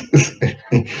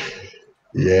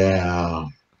 Yeah.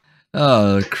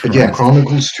 Oh, But Christ. yeah,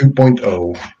 Chronicles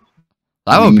 2.0.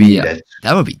 That would We be need it.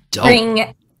 that would be dope.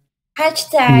 Bring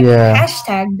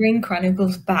hashtag bring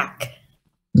Chronicles back.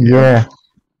 Yeah.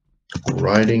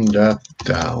 Writing that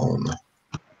down.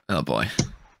 Oh boy.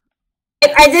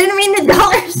 I didn't mean the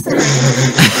dollar sign.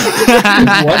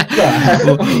 What the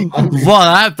hell? Well,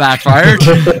 that backfired.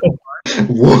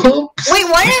 Whoops. Wait,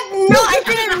 what? No, I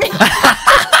didn't mean.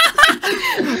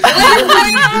 What is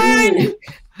going on?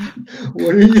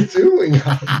 What are you doing,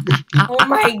 honey? Oh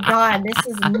my god, this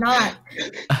is not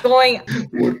going.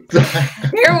 What the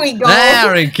hell? Here we go.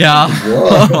 There we go.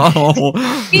 Whoa.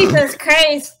 Jesus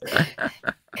Christ.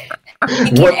 You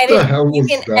can What edit, the hell you was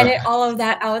can that? edit all of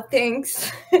that out,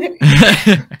 thanks.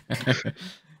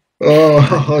 Oh,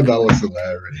 that was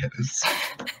hilarious.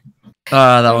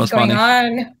 That What's was going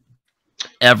funny. on?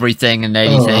 everything and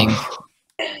anything.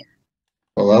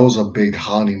 Well, that was a big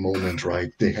honey moment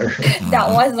right there. That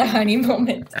was a honey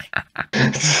moment.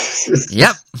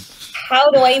 Yep. How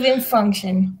do I even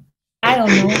function? I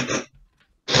don't know.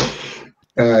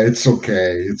 It's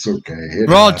okay. It's okay. It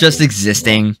We're all happens. just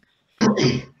existing.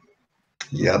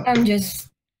 Yep. I'm just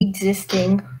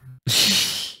existing.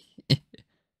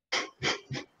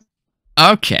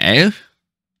 Okay.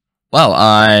 Well,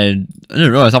 I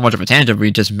didn't realize how much of a tangent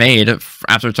we just made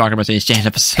after talking about the Jan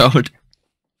episode.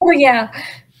 Oh yeah,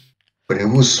 But it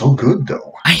was so good,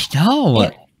 though. I know.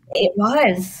 it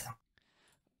was.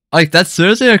 Like, that's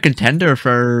seriously a contender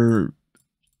for...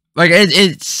 Like,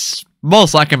 it's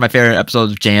most likely my favorite episode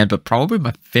of Jan, but probably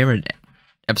my favorite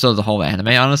episode of the whole anime,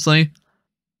 honestly.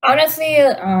 Honestly,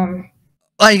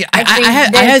 Like,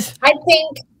 I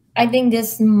think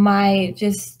this might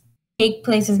just take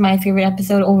place as my favorite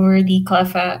episode over the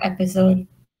Cleffa episode.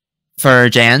 For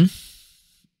Jan,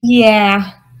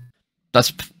 Yeah.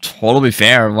 that's totally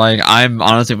fair. Like, I'm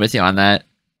honestly with you on that.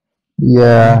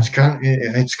 Yeah.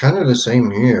 It's kind of the same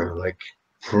here. Like,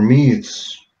 for me,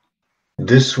 it's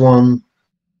this one,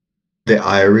 the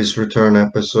Iris return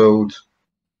episode,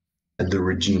 and the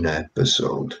Regina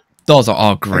episode. Those are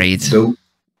all great.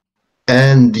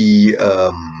 And the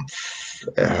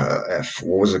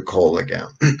what was it called again?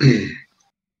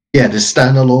 Yeah, the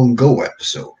standalone Go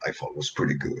episode I thought was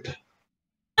pretty good.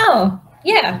 Oh,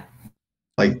 yeah.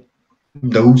 Like,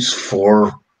 those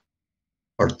 4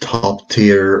 are top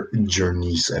tier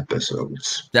Journeys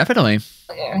episodes. Definitely.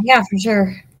 Yeah, for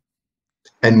sure.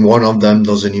 And one of them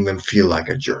doesn't even feel like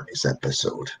a Journeys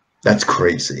episode. That's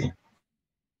crazy.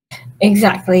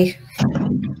 Exactly.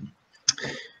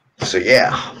 So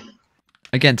yeah.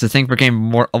 Again, to think we're getting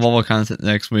more Alola content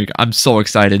next week, I'm so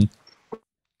excited.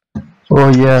 Oh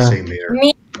yeah. Same here.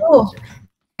 Me too.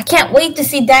 I can't wait to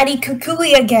see Daddy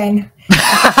Kukui again.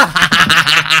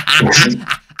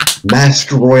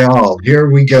 Master Royale, here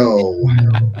we go.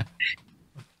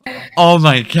 Oh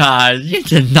my god, you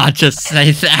did not just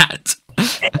say that.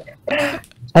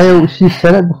 She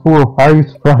said it before. How are you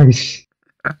surprised?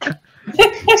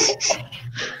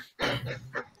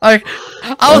 Like,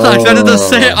 I was excited to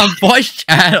say it on voice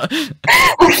chat.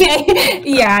 Okay.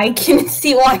 Yeah, I can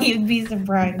see why you'd be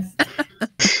surprised.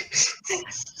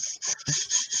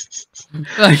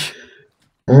 Like,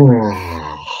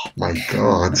 Oh my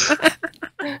god.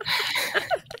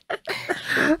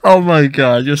 oh my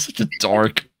god, you're such a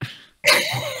dork.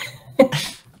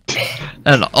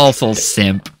 And also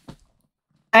simp.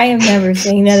 I am never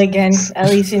saying that again, at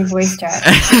least in voice chat.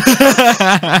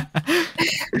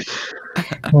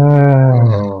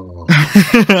 Oh.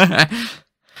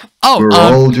 Oh, We're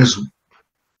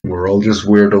all just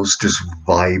weirdos just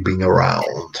vibing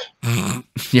around.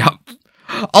 yep.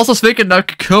 Also, speaking of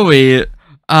Kukui,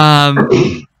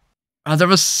 there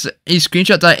was a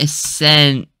screenshot that I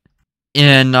sent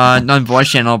in non-voice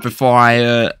channel before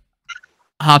I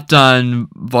hopped on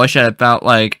voice chat about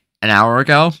like an hour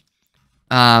ago.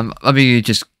 Let me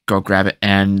just go grab it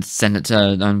and send it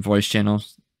to non-voice channel.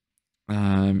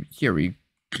 Here we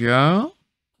go.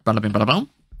 Bada bing, bada boom.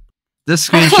 This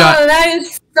screenshot.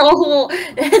 Oh,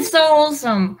 that's so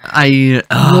wholesome.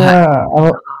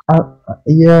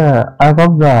 Yeah, I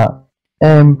love that.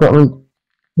 But like,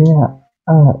 yeah,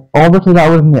 obviously that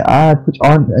was in the ad, which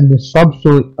aren't in the sub.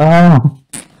 So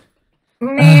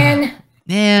Man,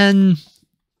 Man,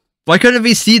 why couldn't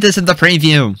we see this in the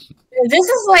preview? this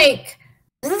is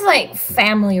like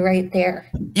family right there.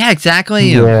 Yeah,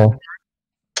 exactly. yeah,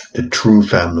 The true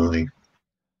family.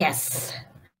 Yes.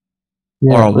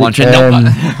 yeah. Or like, one should know.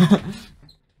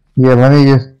 yeah, let me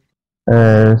just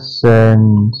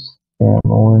send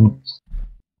moments.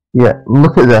 Yeah,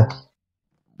 look at this.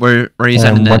 Where are you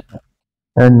sending it?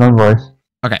 Non-voice.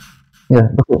 Okay. Yeah,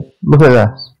 look at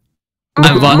this.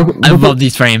 I Look love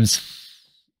these frames.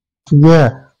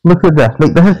 Yeah, look at this.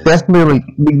 Like, this is definitely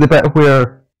like the bit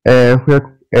where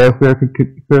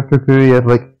Kukui is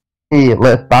like, hey,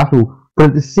 let's battle. But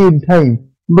at the same time,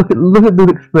 look at those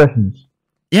expressions.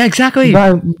 Yeah, exactly.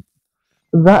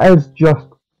 That is just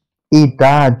a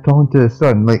dad talking to his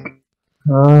son. Like,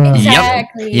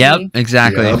 Exactly. Yep,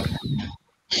 exactly. Yep.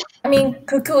 I mean,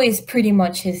 Kukui is pretty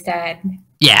much his dad.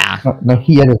 Yeah. no,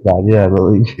 he is his dad. Yeah, but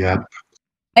like, Yep.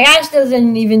 Like, Ash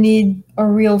doesn't even need a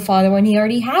real father when he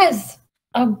already has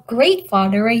a great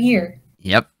father right here.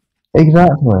 Yep.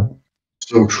 exactly.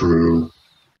 So true.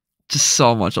 Just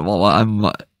so much of all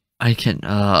I can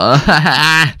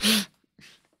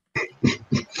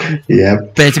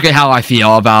Yep. basically how I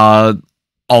feel about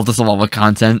all this level of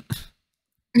content.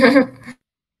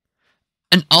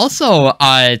 And also,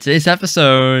 today's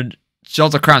episode she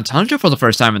also crowned Tundra for the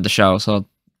first time in the show, so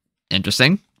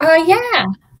interesting. Yeah.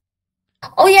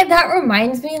 Oh yeah, that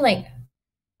reminds me, like,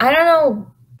 I don't know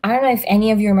if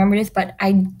any of you remember this, but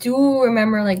I do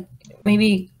remember, like,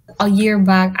 maybe a year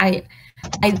back, I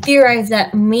theorized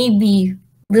that maybe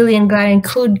Lily and Gladden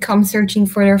could come searching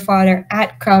for their father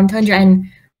at Crown Tundra, and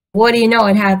what do you know,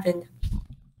 it happened.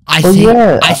 I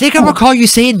yeah. think I recall you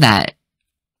saying that.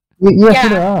 Yeah, Yeah. so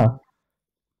they are.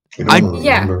 I don't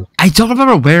Yeah. remember. I don't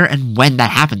remember where and when that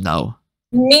happened, though.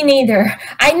 Me neither.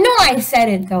 I know I said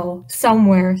it, though,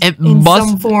 somewhere, It in must-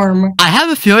 some form. I have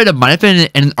a feeling it might have been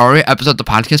in an earlier episode of the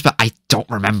podcast, but I don't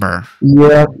remember.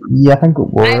 Yeah, I think it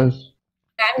was.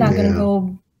 I'm not Yeah. gonna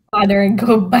go bother and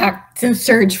go back to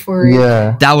search for it.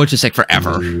 Yeah. That would just take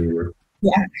forever.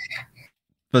 Yeah.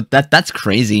 But that's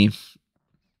crazy.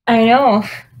 I know.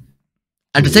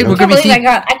 And to think Yeah. we're I can't gonna be believe seeing,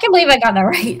 I can't believe I got that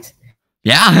right.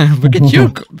 yeah, look at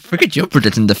you,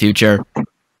 predicting the future.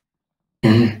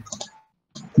 Mhm.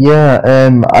 Yeah,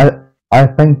 I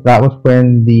think that was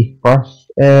when the first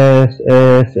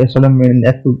Sun and Moon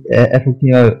episode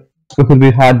came out, because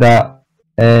we had that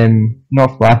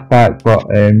not flashback but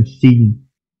scene,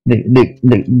 but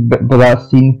that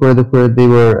scene where they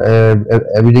were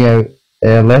reading out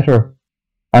a letter,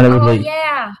 and it was Oh like,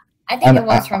 yeah, I think it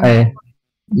was from that.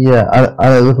 yeah,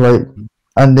 and it was like,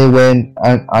 and they went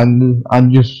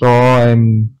and just saw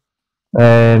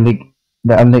like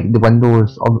the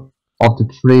windows of the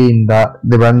train, that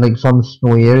they were in like some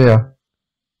snowy area.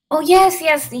 Oh yes.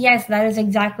 That is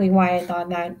exactly why I thought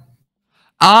that.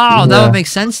 Oh, that Yeah. would make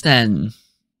sense then.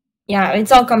 Yeah,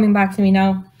 it's all coming back to me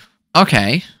now.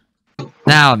 Okay,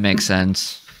 now it makes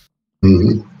sense.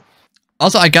 Mhm.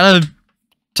 Also, I gotta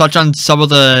touch on some of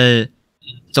the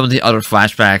other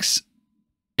flashbacks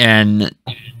in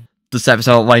this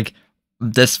episode, like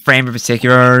this frame in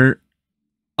particular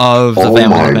of the Oh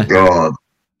family. my god.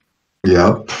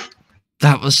 Yep.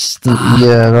 That was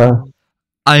Yeah,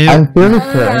 I'm fairly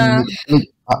certain.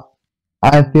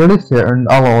 I'm fairly certain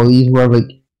a lot of these were like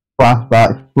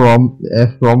flashbacks from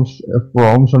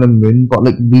Sun and Moon, but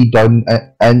like redone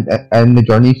in the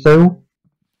Journey style.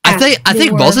 I they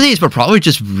think were. most of these were probably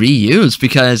just reused,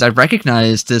 because I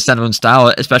recognize the Cinnamon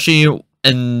style, especially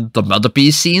in the Mother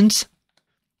Beast scenes.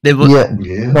 They look, Yeah,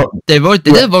 Yeah. no, they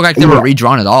didn't look like they were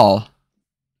redrawn at all.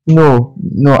 no,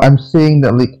 I'm saying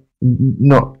that like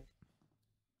no,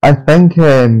 I think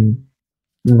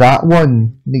that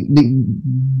one,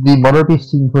 the Mother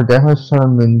Beast scenes were definitely Sun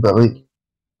and Moon, but like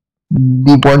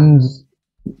the ones,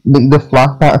 like the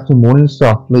flashbacks to Mohn and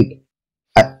stuff, like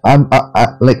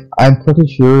I'm pretty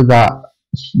sure that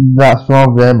some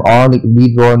of them are like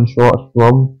redrawn shots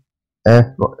from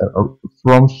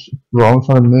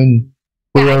Sun and Moon.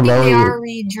 Yeah, I think Where they Lily- are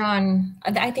redrawn.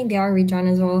 I think they are redrawn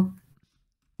as well.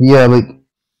 Yeah, like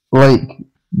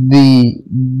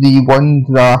the ones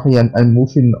that are actually in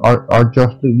motion are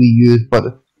just like reused, but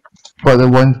the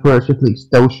ones where it's just like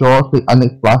still shots, like, and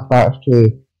like flashbacks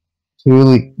to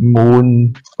like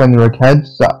Mohn when they were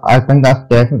kids, I think that's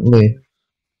definitely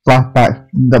flashbacks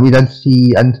that we did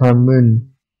see in Sun and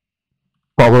Moon,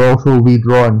 but were also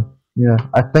redrawn. Yeah,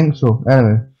 I think so.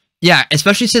 Anyway. Yeah,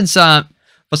 especially since for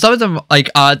some of them, like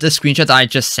the screenshot that I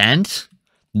just sent,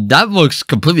 that looks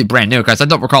completely brand new, because I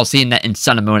don't recall seeing that in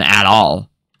Sun and Moon at all.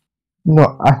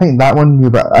 No, I think that one knew,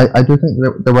 but I do think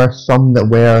there were some that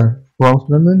were from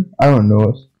Sun and Moon. I don't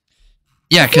know.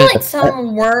 Yeah, I feel because like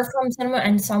some were from cinema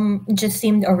and some just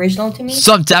seemed original to me.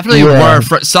 some definitely Yeah.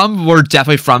 were. Some were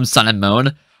definitely from Sun and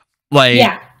Moon. Like,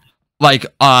 Yeah. like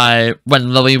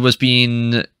when Lily was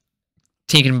being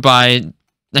taken by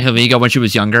Nihiliga when she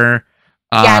was younger.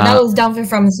 Yeah, that was definitely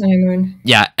from Sun and Moon.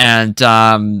 Yeah, and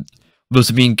was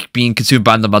being consumed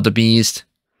by the Mother Beast.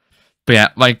 But yeah,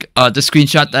 like the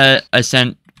screenshot that I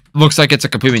sent looks like it's a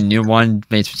completely new one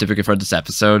made specifically for this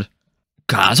episode.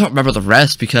 God, I don't remember the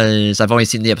rest because I've only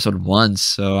seen the episode once,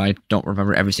 so I don't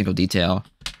remember every single detail.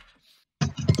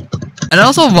 And I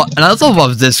also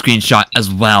love this screenshot as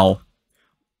well.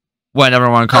 When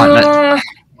everyone caught Nihiliga.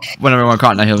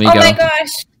 Oh my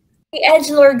gosh. The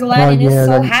Edgelord Gladden is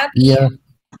so happy.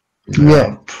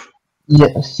 Yeah,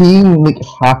 seeing like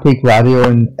happy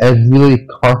Gladion is really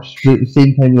cursed, but at the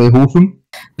same time really wholesome.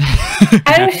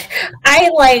 I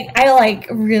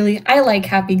like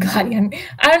Happy Gladion.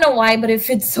 I don't know why, but it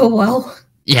fits so well.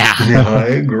 Yeah. Yeah, I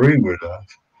agree with that.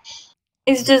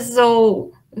 It's just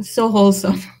so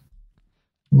wholesome.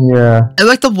 Yeah. And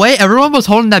like the way everyone was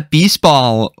holding that beast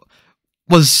ball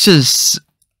was just,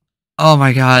 oh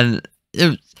my god.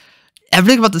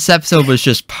 Everything about this episode was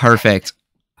just perfect.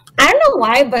 I don't know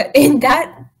why, but in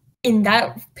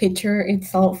that picture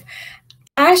itself,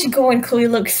 Ashiko and Chloe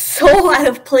look so out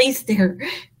of place there.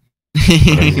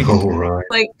 I know, right?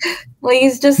 Like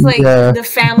he's just like Yeah. the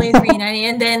family's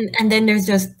reuniting, and then there's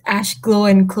just Ash, Glow,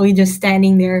 and Chloe just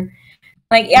standing there.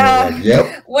 Like, You're yeah, like,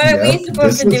 yep, what are we yep,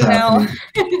 supposed this to is do now?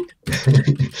 happening.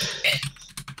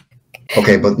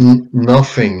 Okay, but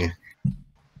nothing.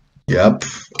 Yep.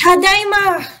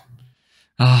 Tadaima!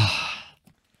 Ah,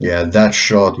 Yeah, that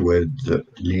shot with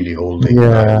Lily holding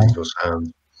Yeah. Lito's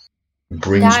hand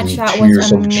brings That me shot was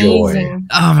tears of joy. amazing.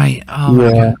 oh my Yeah.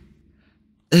 god.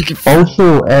 Like,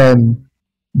 Also,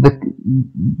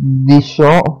 the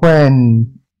shot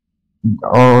when,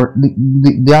 or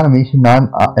the animation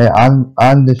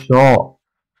and the shot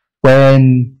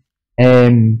when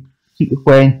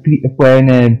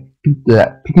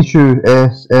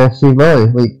Pikachu saved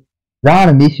Lily, like that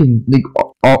animation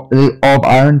of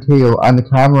Iron Tail and the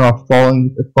camera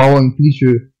following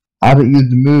Pikachu as it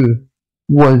used the move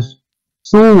was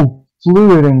so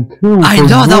fluid and cool. I for know,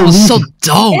 that no was so reason.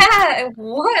 dope. Yeah, it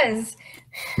was.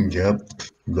 Yep,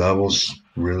 that was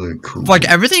really cool. Like,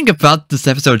 everything about this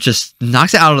episode just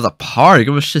knocks it out of the park. It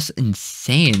was just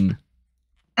insane.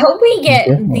 I hope we get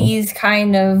Definitely. these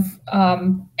kind of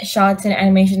shots and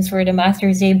animations for the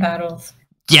Masters Day battles.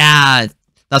 Yeah,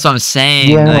 that's what I'm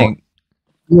saying. Yeah, no. Like,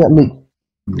 Yeah, like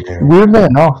Yeah. weirdly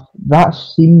enough, that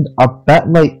seemed a bit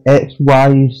like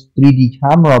XY's 3D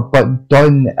camera, but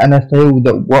done in a style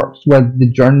that works with the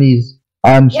journeys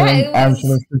and Yeah, it was-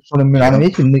 Sun and Moon Yep.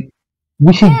 animation. Like,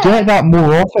 we should Yeah. get that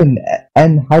more often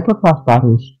in Hyperclass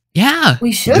battles. yeah.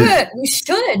 We should. We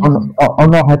should. Or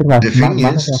not Hyperclass, The thing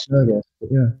Masterclass, is- I guess. But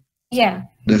yeah. Yeah.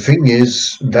 The thing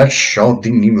is, that shot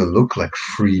didn't even look like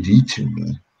 3D to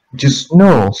me. Just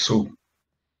No. so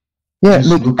Yeah, just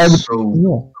like, looks I would,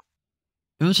 so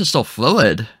It was just so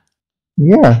fluid.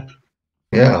 yeah.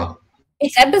 yeah.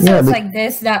 It's episodes Yeah, but- like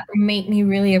this that make me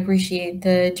really appreciate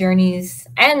the journeys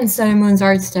and Sun and Moon's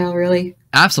art style, really.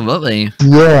 Absolutely.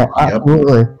 Yeah,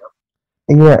 absolutely.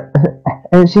 Yeah,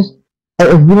 and it's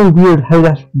really weird how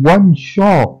this one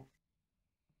shot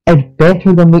is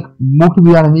better than like most of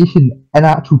the animation in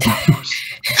actual pictures.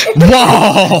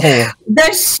 Whoa!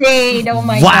 The shade, oh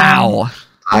my god. Wow!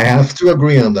 I have to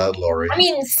agree on that, Laurie. I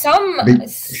mean, some Be- have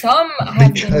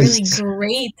been really because-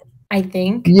 great, I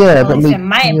think. Yeah, At but least like, in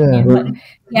my yeah, opinion. but- But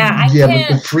yeah, I yeah, but can't.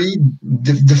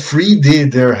 the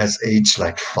 3D there has aged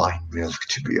like fine milk,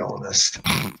 to be honest.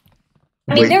 I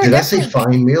mean, Wait, there were did I say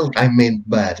definitely- fine milk? I meant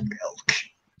bad milk.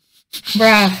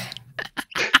 Bruh.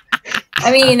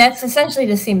 I mean, that's essentially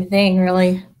the same thing,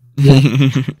 really.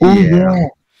 oh Yeah.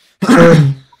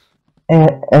 yeah.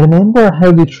 I remember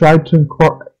how they tried to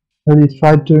incorporate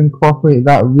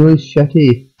that really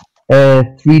shitty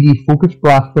 3D focus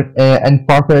blast in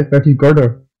Farfetch vs.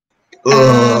 Girder.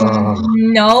 Ugh.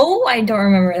 No, I don't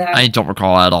remember that. I don't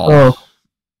recall at all. Oh,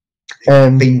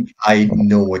 I think I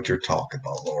know what you're talking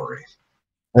about, Laurie.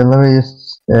 and let me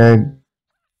just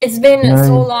It's been No.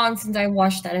 so long since I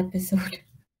watched that episode.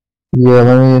 yeah,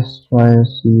 let me just try and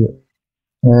see it.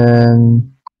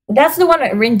 That's the one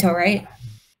at Rinto, right?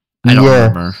 I don't yeah,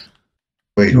 remember.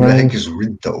 Wait, who the No. heck is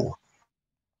Rinto?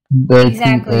 the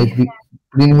Exactly.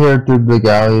 green hair dude with the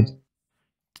gallery.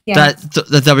 Yeah.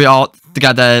 The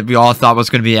guy that we all thought was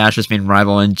going to be Ash's main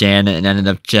rival in Jan, and ended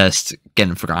up just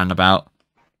getting forgotten about.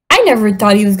 I never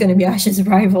thought he was going to be Ash's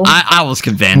rival. I was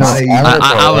convinced. No,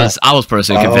 I was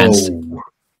personally convinced. Oh,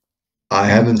 I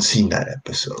haven't seen that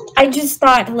episode. I just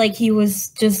thought like he was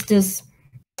just this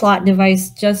plot device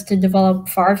just to develop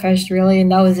Farfetch'd, really,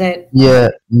 and that was it. Yeah,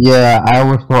 I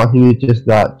always thought he was just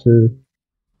that too,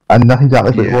 and that's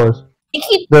exactly what Yeah. it was. He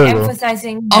keeps There we go.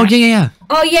 emphasizing. Oh that- yeah.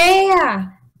 Oh yeah.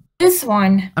 This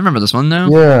one. I remember this one now.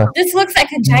 Yeah, This looks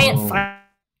like a giant No. fire.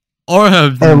 Or a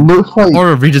it looks like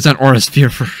redesign or a spear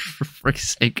for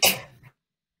frick's sake.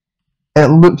 it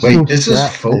looks. Wait, so this is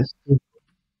scrapped. fo- It's-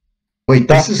 Wait,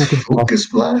 That's this is Focus Blast. Focus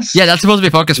Blast? Yeah, that's supposed to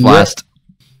be Focus Yeah. Blast.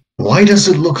 Why does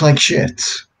it look like shit?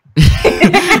 I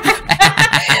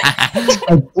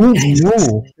don't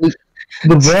know. Like,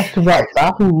 the rest of that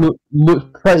battle looks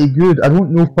pretty good. I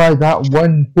don't know why that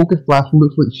one focus blast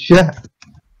looks like shit.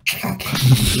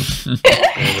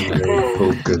 Anime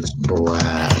Focus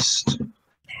Blast.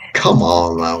 Come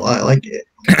on now, I like it.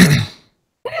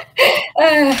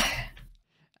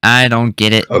 I don't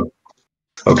get it.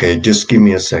 Okay, just give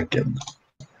me a second.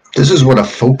 This is what a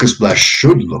Focus Blast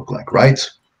should look like, right?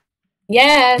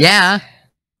 Yes. Yeah.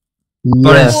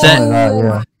 Yeah, instead- something like that,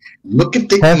 yeah. Look at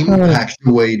the Definitely. impact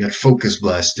the way that Focus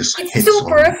Blast just It's hits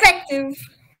super on. effective.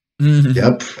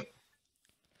 Yep.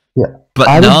 But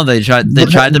I no, they tried to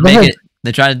Go make ahead. it.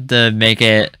 They tried to make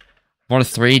it more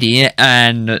 3D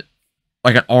and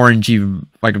like an orangey,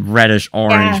 like reddish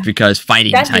orange Yeah. because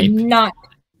fighting That type. did not.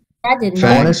 That did not. Thanks,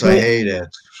 I Honestly- hate it.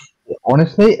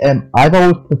 honestly, I've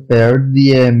always preferred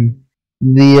the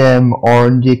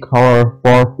orangey color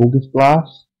for Focus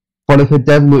Blast, but if it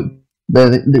did look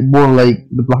more like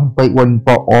the black and white one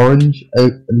but orange,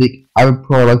 I would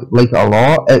probably like it a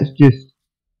lot. It's just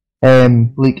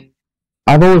like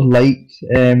I've always liked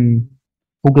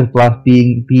Focus Blast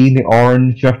being the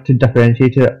orange just to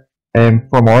differentiate it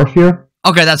from Orpheus.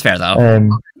 Okay, that's fair though.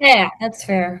 Yeah, that's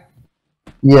fair.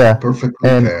 Yeah, Perfectly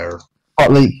fair.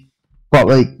 but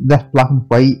like this black and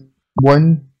white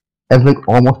one is like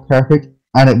almost perfect,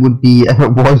 and it would be if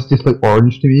it was just like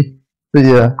orange to me. But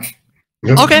yeah,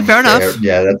 Okay, fair enough.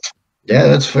 Yeah,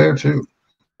 that's fair too.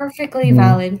 Perfectly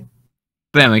valid.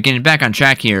 But anyway, getting back on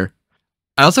track here.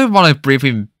 I also want to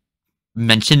briefly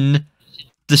mention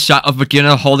the shot of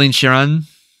Magina holding Sharon.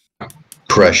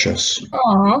 Precious.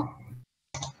 Aww.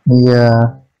 yeah.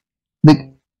 Like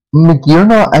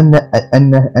Magirna in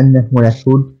the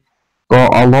episode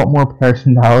got a lot more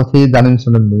personality than in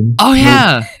Sun and Moon. Oh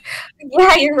yeah.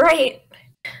 Yeah, you're right.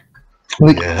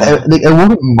 Like, Yeah. it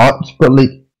wasn't much, but like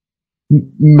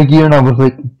Magirna was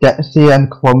like ditzy and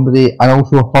clumsy, and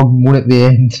also hugged Moon at the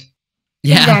end.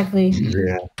 Yeah. Exactly.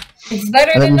 Yeah. It's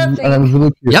better And than it was nothing.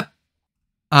 really cute. Yep.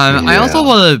 I also Yeah.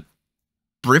 want to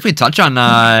briefly touch on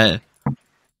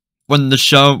when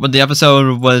the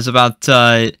episode was about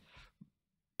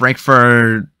break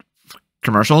for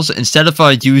commercials. Instead of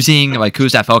using like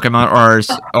who's that Pokemon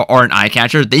or an eye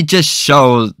catcher, they just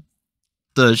show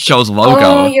the show's logo.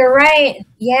 Oh, you're right.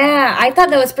 Yeah, I thought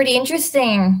that was pretty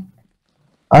interesting.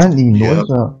 I didn't even Yeah. notice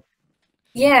that.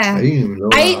 Yeah. I didn't even know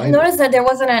I that noticed that there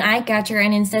wasn't an eye catcher,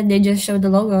 and instead they just showed the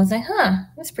logo. I was like, huh,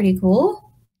 that's pretty cool.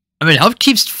 I mean, it helps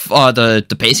keeps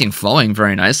the pacing flowing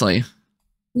very nicely.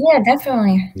 Yeah,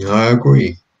 definitely. Yeah, I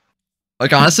agree.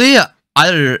 Like honestly,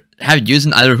 either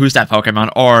using either who's that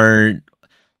Pokemon or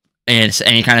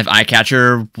any kind of eye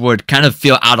catcher would kind of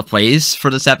feel out of place for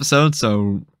this episode.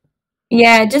 So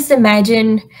Yeah, just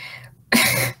imagine.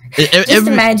 Just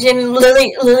imagine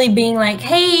Lily being like,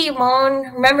 "Hey,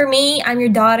 Mohn, remember me? I'm your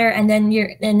daughter." And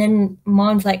then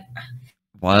Mohn's like,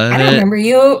 what? "I don't remember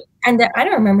you," and then I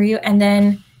don't remember you, and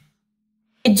then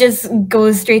it just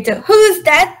goes straight to who's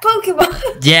that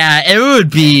Pokemon? Yeah, it would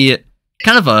be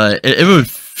kind of it would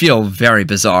feel very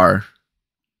bizarre.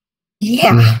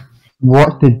 Yeah.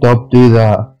 What did Dub do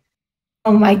that?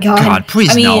 Oh my god. God,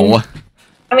 please I mean, no.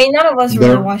 I mean, none of us really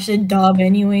There- watched the dub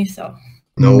anyway, so.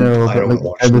 No, No, I but, don't like,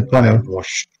 watch it was it. funny.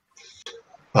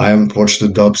 I haven't watched the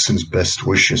dub since Best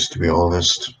Wishes, to be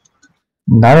honest.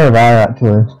 Neither have I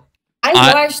actually.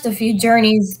 I watched a few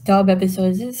Journeys dub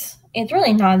episodes. It's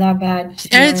really not that bad. to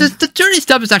be And honest. the Journey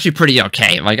dub is actually pretty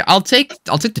okay. Like I'll take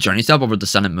the Journey dub over the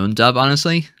Sun and Moon dub,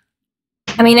 honestly.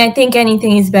 I mean, I think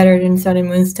anything is better than Sun and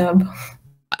Moon's dub.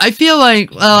 I feel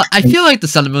like the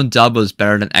Sun and Moon dub was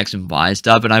better than X and Y's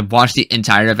dub, and I watched the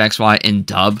entirety of XY in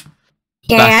dub.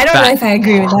 Yeah, I don't know if I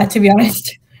agree with that, to be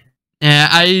honest. Yeah,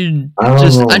 I don't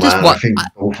know, I just man. want. I think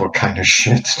both were kind of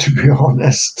shit, to be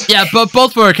honest. Yeah, but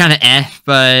both were kind of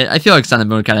but I feel like Sun and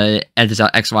Moon kind of edges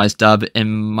out XY's dub in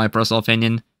my personal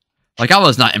opinion. Like I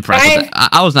was not impressed with it.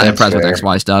 I was not That's impressed with fair.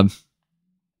 XY's dub.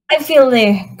 I feel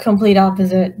the complete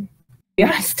opposite, to be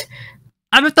honest.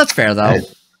 I mean that's fair though.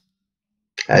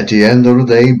 At the end of the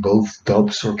day, both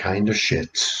dubs are kind of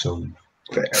shit, so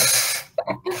fair.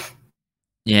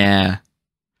 Yeah.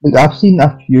 Like, I've seen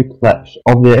a few clips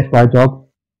of the FY job,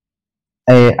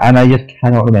 and I just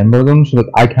cannot remember them. So like,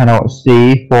 I cannot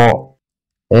say what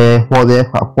the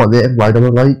FY dub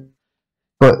was like.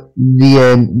 But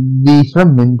the Sun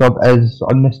and Moon dub is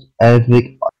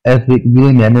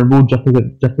really memorable just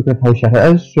because how shit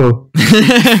it is. So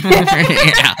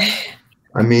Yeah.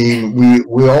 I mean,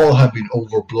 we all have been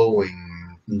overblowing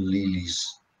Lily's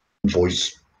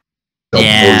voice. Dub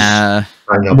Yeah. voice,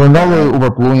 kind of. we're not really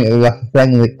overblowing it. That's the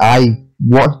thing. Like, I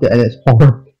watched it and it's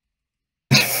horrible.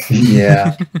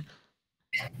 Yeah.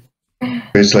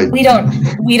 It's like We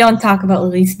don't talk about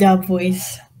Lily's dub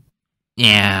voice.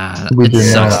 Yeah. We It do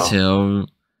sucks now. too.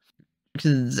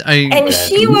 'Cause And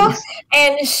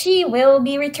Yeah, she will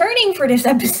be returning for this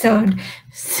episode.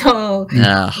 So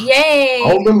Ugh. yay!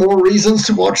 all the more reasons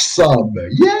to watch sub.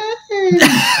 Yay!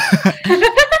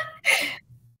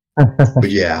 But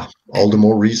yeah, all the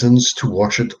more reasons to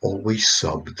watch it always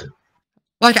subbed.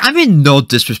 Like, I mean, no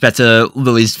disrespect to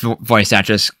Lily's voice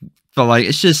actress, but like,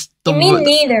 it's just the Me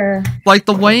neither. like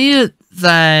the way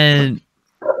that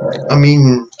I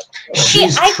mean,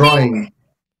 she's I think- trying.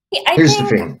 Here's the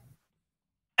thing.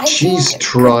 I She's think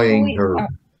trying Kakui- her. oh,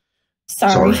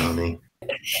 Sorry, sorry, honey.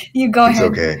 you go It's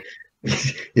ahead. okay.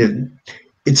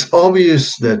 It's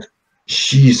obvious that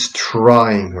she's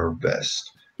trying her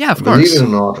best. yeah, of Believe course. it or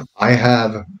not, I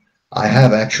have I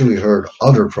have actually heard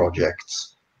other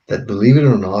projects that, believe it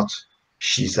or not,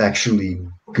 she's actually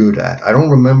good at. I don't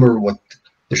remember what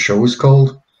the show is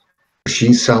called.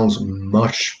 She sounds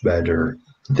much better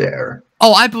there.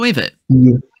 Oh, I believe it.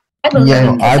 Yeah, I believe yeah, it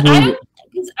no, because I believe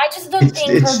I just don't It's think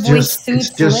her it's voice just it's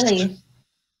suits just Lily.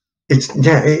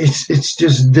 it's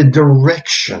just the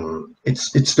direction.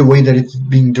 It's the way that it's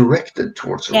being directed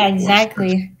towards her Yeah, voice.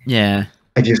 exactly. Yeah.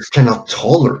 I just cannot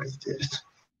tolerate it.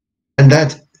 And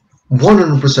that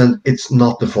 100%, it's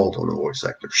not the fault of the voice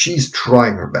actor. She's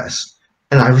trying her best,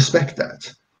 and I respect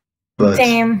that. But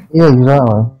Same. yeah,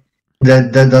 exactly.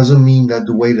 that doesn't mean that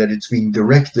the way that it's being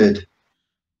directed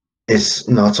is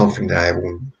not something that I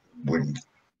would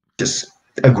just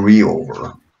agree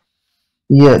over.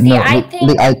 Yeah, See, no, I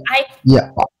think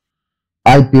yeah,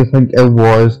 I do think it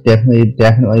was definitely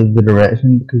the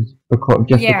direction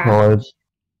yeah. because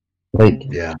like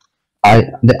Yeah. I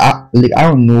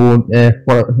don't know who the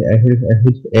voice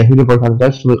actor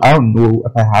is. So, like, I don't know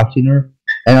if I have seen her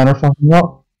in other stuff or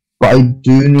not, but I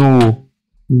do know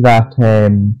that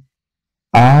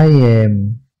I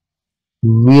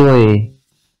really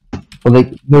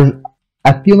like there's.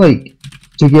 I feel like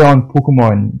to get on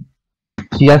Pokemon,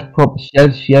 she has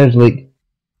like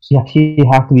she has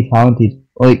to be talented.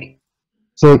 Like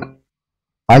so, like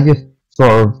I just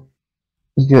sort of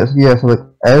yeah. So like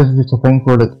it is just a thing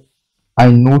where like I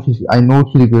know she's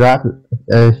a good actor.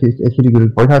 She's a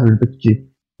good voice actor,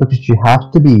 because she has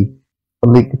to be.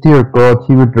 But like, dear God,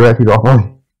 she would direct it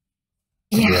awfully.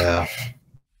 Yeah.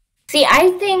 See,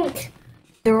 I think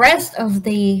the rest of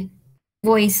the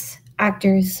voice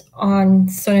actors on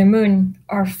Sun and Moon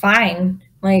are fine.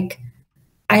 Like,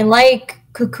 I like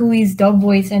Kukui's dub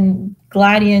voice and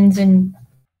Gladian's and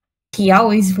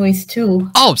Kiawe's voice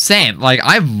too. Oh, same. Like,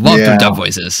 I love their Yeah. dub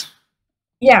voices.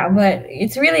 Yeah, but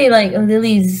it's really like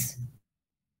Lily's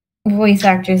voice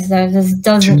actress that just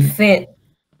doesn't fit.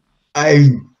 I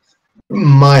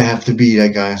might have to be that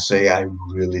guy and say I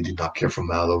really did not care for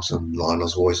Malos and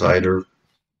Lana's voice either.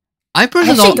 I I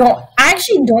personally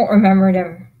actually don't remember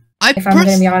them. I If I'm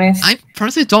gonna be honest. I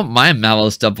personally don't mind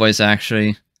Malo's dub voice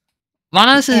actually.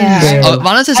 Lana's is Yeah,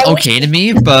 Lana's is I wish- okay to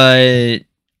me, but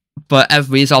at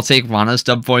least I'll take Lana's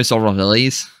dub voice over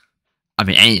Lily's. I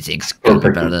mean, anything's gonna be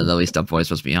better than Lily's dub voice.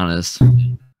 Let's be honest.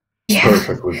 Yeah.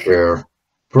 Perfectly fair.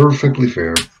 Perfectly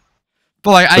fair.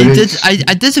 But like, But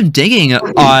I did some digging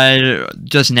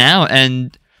just now,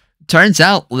 and turns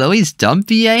out Lily's dub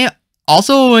VA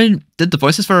also did the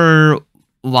voices for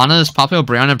Lana's popular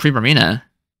Brianna Primarina.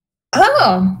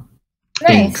 Oh,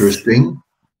 nice. Interesting.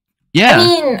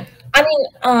 Yeah. I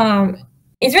mean,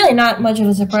 it's really not much of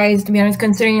a surprise to be honest,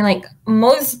 considering like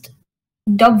most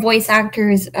dub voice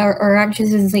actors or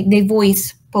actresses like they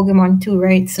voice Pokemon too,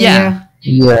 right? So Yeah.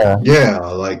 Yeah, Yeah,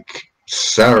 like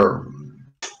Sarah,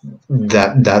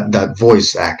 that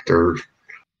voice actor.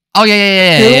 Oh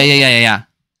yeah.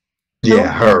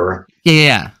 Yeah, her.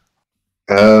 Yeah.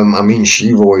 I mean,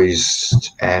 she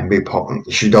voiced Ambipom.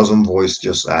 She doesn't voice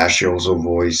just Ash. She also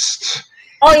voiced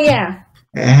Oh yeah.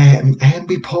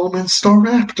 Ambipom and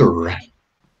Staraptor.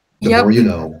 The Yep. more you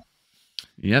know.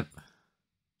 Yep.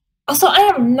 Also,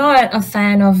 I am not a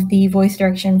fan of the voice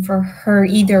direction for her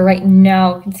either right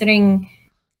now, considering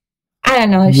I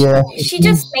don't know. Yeah, She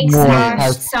just she's makes more Ash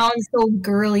type- sound so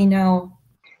girly now.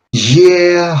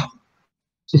 Yeah,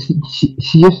 she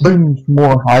just seems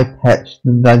more high pitched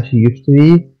than she used to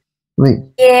be. Like,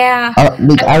 Yeah.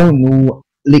 I don't know.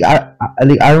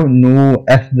 I don't know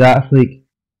if that's like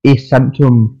a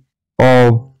symptom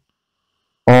of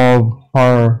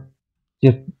her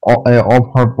of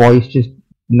her voice just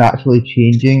naturally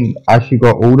changing as she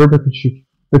got older, because she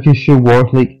was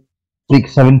like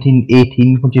 17,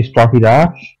 18 when she started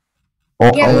Ash,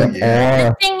 or Yeah, Oh, but yeah.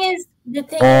 the thing is,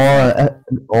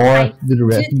 or the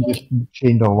direction think- just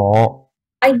changed a lot.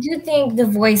 I do think the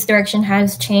voice direction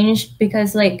has changed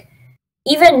because, like,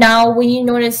 even now when you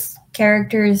notice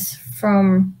characters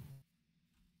from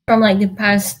like the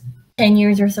past 10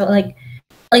 years or so, like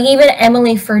even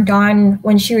Emily for Dawn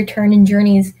when she returned in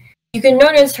Journeys, you can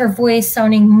notice her voice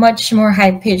sounding much more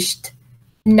high pitched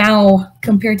now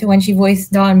compared to when she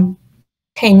voiced Dawn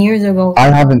 10 years ago. I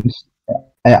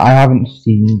haven't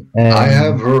seen. I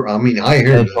have her. I mean, I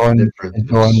hear the difference.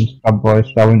 Dawn's dub voice.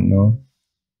 I wouldn't know.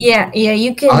 Yeah,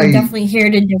 you can I- definitely hear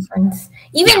the difference.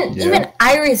 Even Yeah.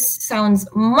 Iris sounds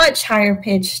much higher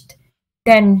pitched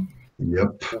than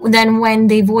Yep. when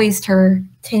they voiced her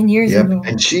 10 years Yep. ago.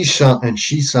 And she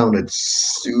sounded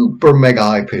super mega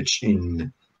high pitched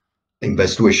in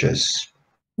Best Wishes.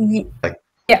 Y- Like-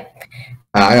 yeah,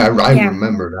 I Yeah.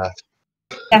 remember that.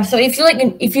 yeah. So if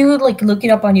you look it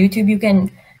up on YouTube, you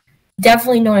can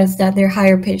definitely notice that they're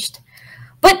higher pitched.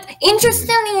 But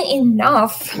interestingly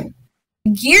enough,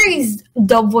 Gary's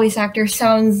dub voice actor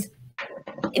sounds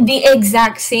the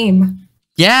exact same.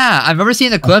 Yeah, I've never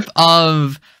seen a clip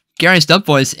of Gary's dub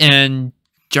voice in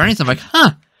Journeys. I'm like,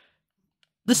 huh,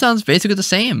 this sounds basically the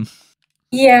same.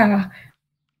 Yeah.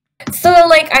 So,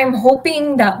 like, I'm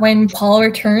hoping that when Paul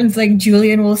returns, like,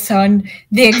 Julian will sound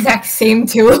the exact same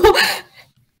too.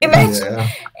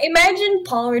 Imagine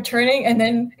Paul returning and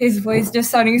then his voice just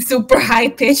sounding super high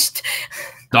pitched.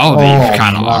 That would be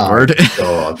kind of my awkward.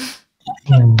 God.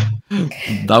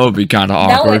 That would be kind of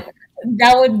awkward.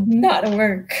 That would not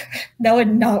work. That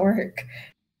would not work.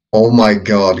 Oh my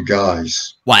God,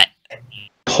 guys. What?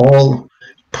 Paul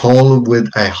with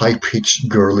a high-pitched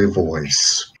girly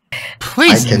voice.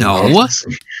 Please no.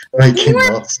 I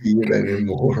cannot see it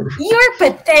anymore. You're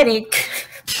pathetic.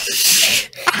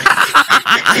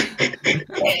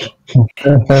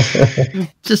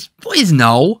 Just please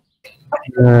no.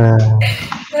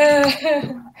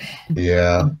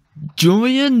 Yeah.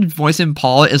 Julian voicing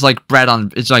Paul is like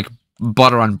it's like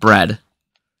butter on bread.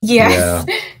 Yes.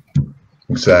 Yeah.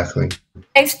 Exactly.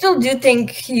 I still do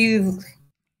think he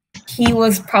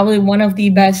was probably one of the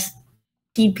best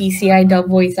TPCI dub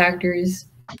voice actors.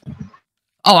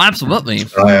 Oh, absolutely.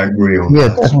 I agree on Yeah,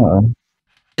 that. definitely.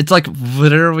 It's like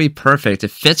literally perfect.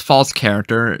 It fits Paul's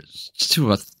character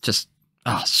to a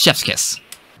chef's kiss.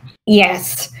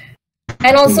 Yes.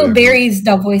 And also Barry's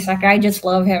dub voice actor. I just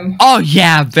love him. Oh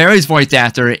yeah, Barry's voice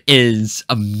actor is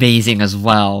amazing as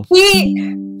well.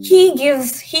 He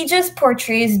just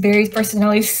portrays Barry's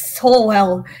personality so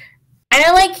well. And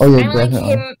I like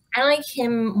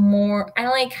him more. I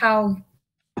like how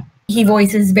he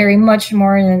voices Barry much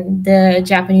more than the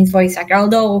Japanese voice actor.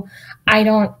 Although I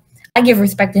give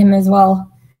respect to him as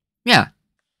well. Yeah.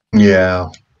 Yeah.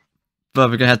 But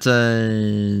we're gonna have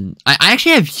to. I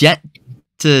actually have yet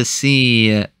to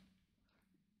see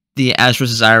the Ash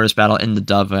vs. Iris battle in the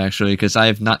dub, actually, because I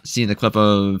have not seen the clip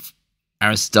of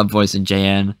Iris' dub voice in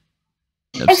JN.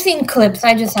 I've seen clips,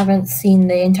 I just haven't seen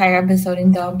the entire episode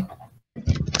in dub.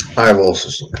 I've also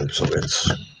seen clips of it.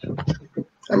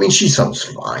 I mean, she sounds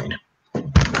fine.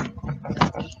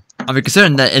 I mean,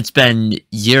 considering that it's been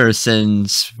years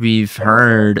since we've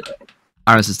heard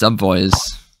Iris' dub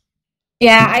voice.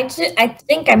 Yeah, I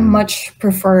think I much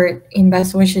prefer it in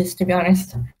Best Wishes, to be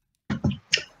honest. Not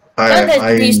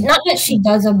that she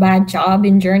does a bad job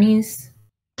in Journeys.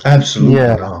 Absolutely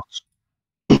Yeah. not.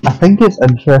 I think it's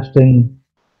interesting.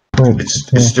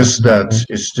 It's just that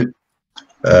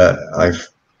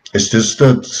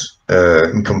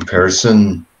in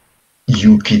comparison,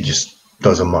 Yuki just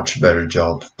does a much better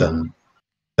job than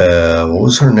what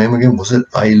was her name again? Was it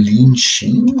Eileen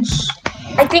Sheens?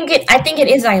 I think it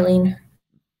is Eileen.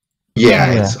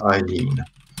 Yeah, Yeah. it's Eileen.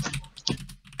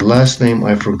 Last name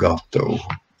I forgot though.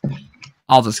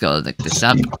 I'll just go look this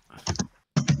up.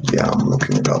 Yeah, I'm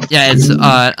looking it up. Yeah, it's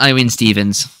Eileen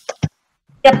Stevens.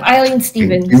 Yep, Eileen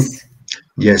Stevens.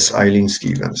 Yes, Eileen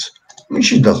Stevens. I mean,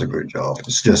 she does a good job.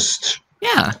 It's just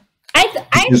Yeah. I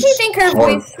actually think her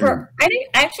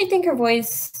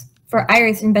voice for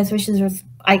Iris in Best Wishes was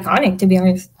iconic, to be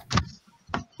honest.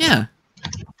 Yeah.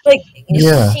 Like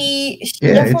Yeah. she's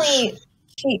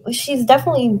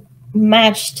definitely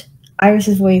matched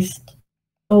Iris's voice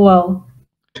so well.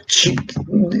 she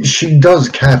does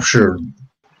capture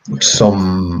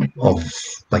some of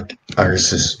like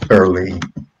Iris's early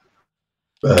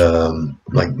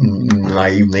like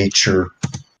naive nature,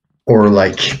 or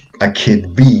like a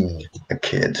kid being a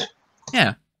kid.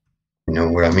 Yeah. You know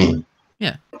what I mean?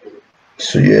 Yeah.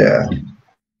 So yeah.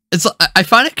 It's I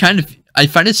find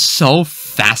it so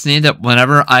fascinating that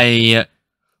whenever I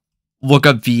look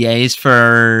up VAs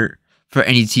for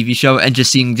any TV show and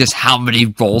just seeing just how many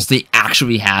roles they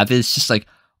actually have, it's just like,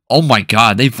 oh my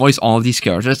god, they voice all of these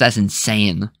characters. That's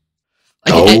insane.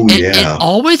 Like, it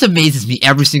always amazes me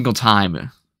every single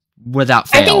time, without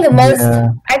fail. I think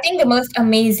the most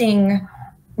amazing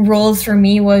roles for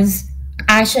me was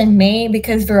Ash and May,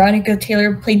 because Veronica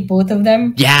Taylor played both of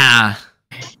them. Yeah.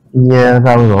 Yeah,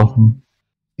 that was awesome.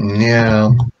 Yeah.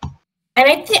 And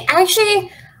I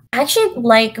actually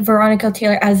like Veronica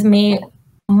Taylor as May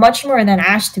much more than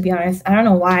Ash, to be honest. I don't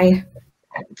know why.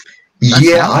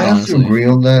 Yeah, I have to agree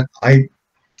on that. I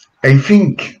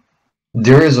think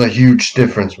there is a huge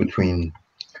difference between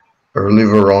early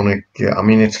Veronica. I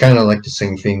mean, it's kind of like the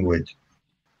same thing with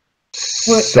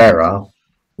Sarah.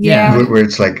 Yeah. Where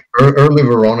it's like early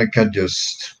Veronica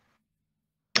just...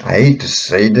 I hate to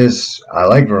say this. I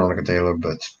like Veronica Taylor,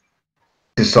 but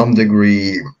to some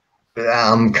degree,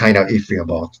 I'm kind of iffy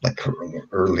about like her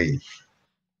early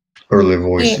early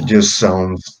voice. Yeah. It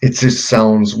just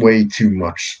sounds way too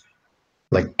much.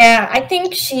 Like Yeah, I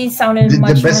think she sounded the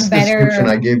much more best description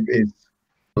I better. give is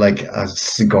like a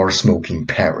cigar smoking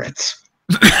parrot.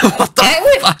 What the I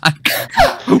would, fuck?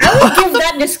 I would give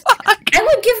that I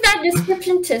would give that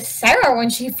description to Sarah when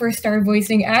she first started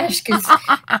voicing Ash because she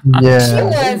Yeah.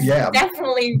 was yeah.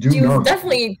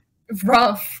 definitely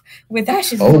rough with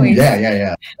Ash's Oh voice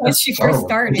yeah. when she first horrible.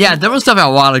 started. Yeah, there was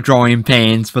definitely a lot of growing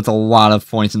pains with a lot of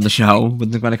points in the show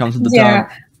when it comes to the Yeah, dub.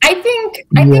 I think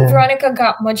Yeah. Veronica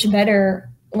got much better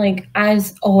like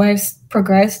as OS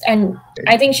progressed, and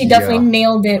I think she definitely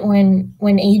nailed it when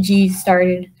AG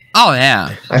started. Oh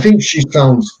yeah. I think she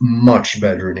sounds much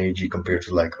better in AG compared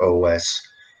to like OS,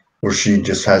 where she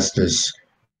just has this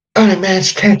I'm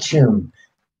Ash Ketchum.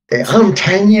 I'm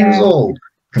 10 years Yeah. old.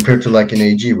 Compared to like in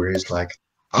AG where it's like,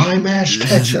 I'm Ash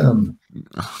Ketchum.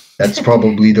 That's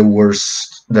probably the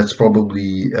worst. That's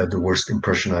probably the worst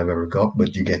impression I've ever got,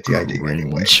 but you get the idea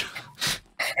anyway. Cringe.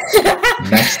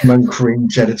 Maximum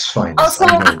cringe at its finest. Also-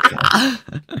 I know that.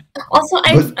 Also,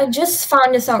 But- I just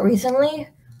found this out recently,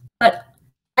 but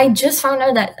I just found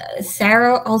out that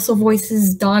Sarah also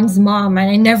voices Dawn's mom, and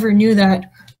I never knew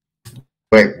that.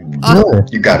 Wait, Really?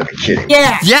 you gotta be kidding.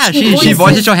 Yeah, Yeah, she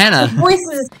voices Johanna.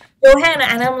 voices Johanna,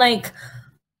 and I'm like,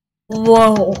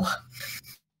 whoa.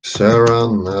 Sarah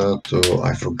Nato.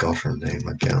 I forgot her name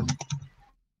again.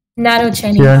 Nato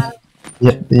Cheney. Yeah.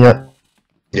 Yep.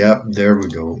 Yep, there we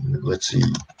go. Let's see.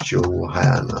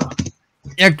 Johanna.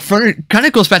 Yeah, kind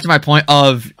of goes back to my point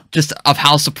of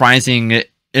how surprising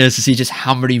it is to see just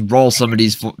how many roles some of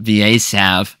these VAs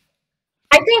have.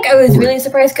 I think I was really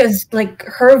surprised because like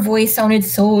her voice sounded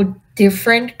so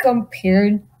different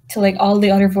compared to like all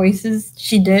the other voices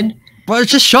she did. But it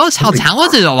just shows how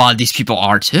talented a lot of these people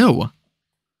are too.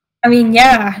 I mean,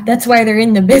 yeah, that's why they're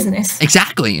in the business.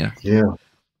 Exactly. Yeah.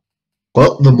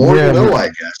 Well, the more Yeah. you know, I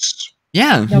guess.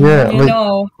 Yeah. The more Yeah, you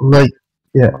know. Like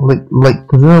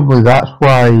presumably that's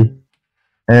why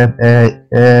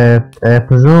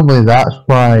presumably that's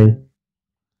why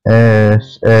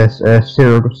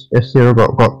Sarah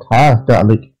got cast at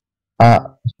like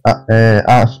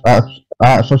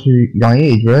at such a young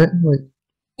age, right? Like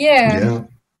Yeah.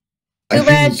 I Too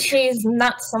bad think- she's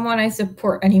not someone I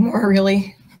support anymore,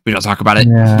 really. We don't talk about it.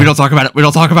 Yeah. We don't talk about it. We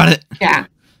don't talk about it. Yeah.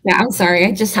 Yeah, I'm sorry.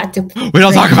 I just had to. We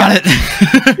don't talk about it.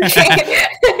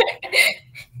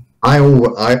 I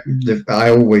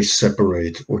always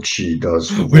separate what she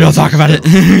does. From We don't talk about it.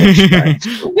 Yeah,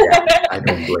 I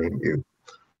don't blame you.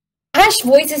 Ash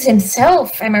voices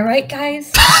himself. Am I right,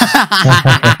 guys?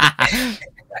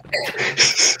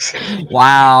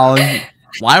 Wow.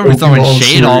 Why are we throwing Pokemon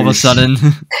shade all of a series.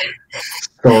 sudden?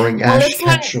 Starring Well, Ash this one-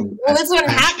 Ketchum. well, this one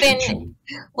Ash happened. Ketchum.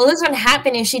 Well, this one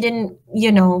happened and she didn't,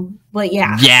 but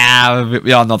yeah. Yeah,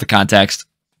 we all know the context.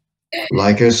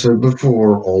 Like I said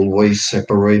before, always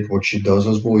separate what she does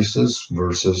as voices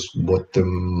versus what the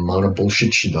amount of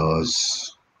bullshit she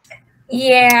does.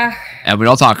 Yeah. And we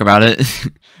don't talk about it.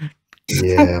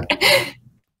 Yeah.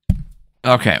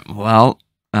 Okay, well,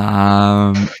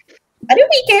 How did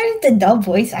we get into dub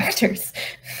voice actors?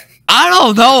 I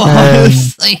don't know,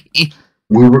 honestly.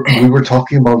 We were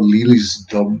talking about Lily's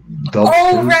dub Oh,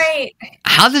 first. right.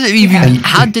 How did Yeah.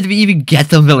 how did we even get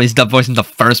the Lily's dub voice in the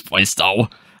first place, though?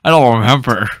 I don't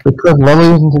remember. because Lily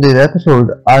was in today's episode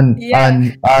and Yeah.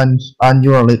 and you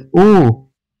were like, oh,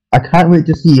 I can't wait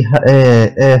to see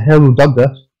Hello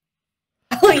Douglas.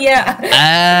 Oh, yeah.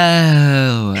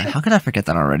 Oh, how could I forget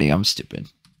that already? I'm stupid.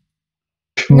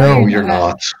 No, No, you're you're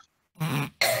not.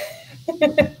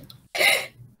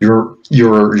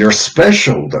 You're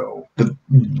special though.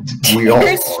 We all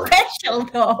You're are. special,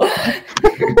 though.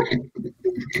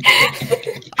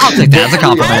 I'll take that as a I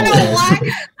don't know compliment.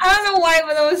 why. I don't know why,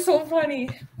 but that was so funny.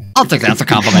 I'll take that as a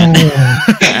compliment.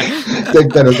 Take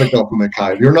that as a compliment,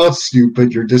 Kyle. You're not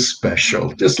stupid. You're just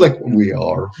special, just like we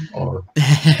are.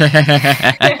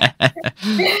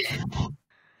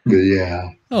 But yeah.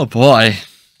 Oh boy.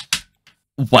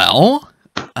 Well,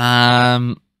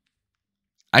 I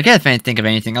can't think of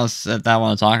anything else that I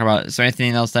want to talk about. Is there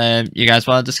anything else that you guys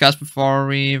want to discuss before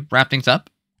we wrap things up?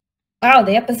 Wow,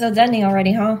 the episode's ending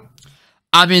already, huh?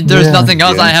 I mean, there's Yeah. nothing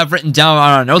else Yeah. I have written down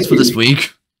on our notes for this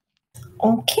week.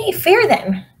 Okay, fair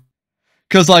then.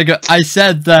 Because, like, I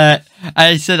said I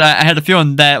had a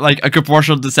feeling that, like, a good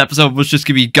portion of this episode was just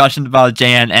going to be gushing about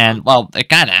Jan, and, well, it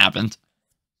kind of happened.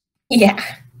 Yeah.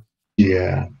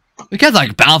 Yeah. We kept,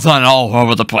 like, bouncing all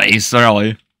over the place,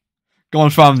 really. Going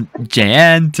from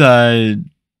Jan to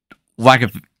lack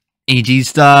of AG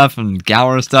stuff and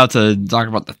Gower stuff to talk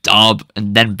about the dub,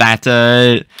 and then back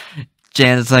to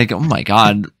Jan. It's like, oh my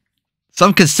god.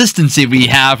 Some consistency we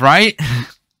have, right?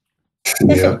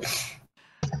 Yeah.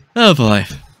 Oh boy.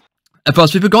 And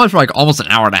plus, we've been going for like almost an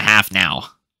hour and a half now.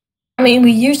 I mean,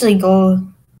 we usually go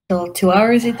till 2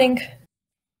 hours, I think.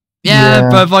 Yeah, Yeah.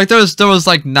 but like there was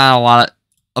like not a lot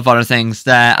of other things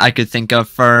that I could think of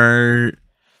for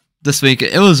this week.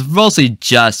 It was mostly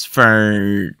just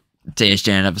for today's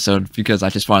Jan episode because I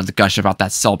just wanted to gush about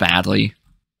that so badly.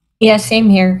 Yeah, same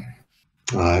here.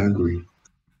 I agree.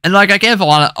 And like I gave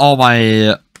all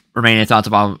my remaining thoughts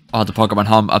about the Pokemon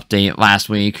Home update last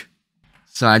week,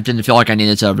 so I didn't feel like I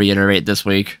needed to reiterate this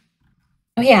week.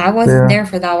 Oh yeah, I wasn't Yeah. there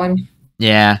for that one.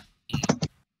 Yeah.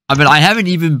 I mean, I haven't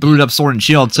even booted up Sword and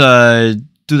Shield to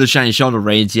do the Shiny Shoulder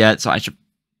raids yet, so I should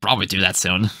probably do that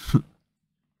soon.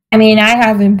 I mean, I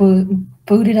haven't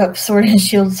booted up Sword and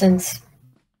Shield since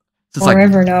It's like,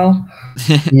 forever now.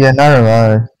 Yeah, neither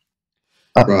have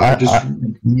I. Bro,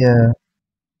 Yeah.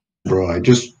 I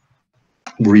just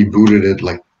rebooted it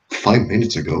like 5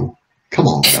 minutes ago. Come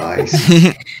on, guys.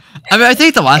 I mean, I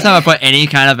think the last time I put any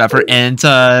kind of effort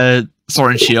into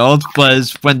Sword and Shield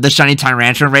was when the Shiny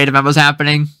Tyrantrum raid event was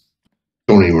happening.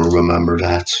 Don't even remember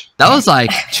that. That was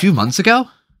like 2 months ago.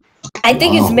 I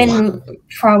think it's been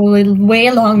probably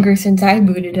way longer since I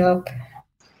booted up.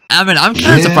 I mean, I'm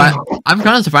kind of Yeah. surprised. I'm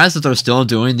kind of surprised that they're still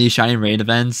doing these Shiny raid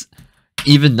events,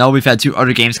 even though we've had 2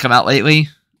 other games come out lately.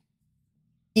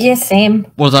 Yeah,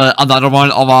 same. With another one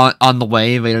on the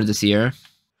way later this year.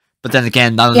 But then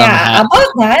again, none of them Yeah, have. about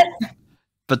that.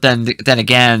 But then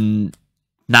again,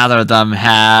 neither of them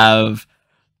have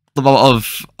the level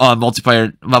of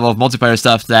multiplayer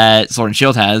stuff that Sword and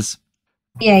Shield has,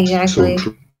 Yeah, exactly. So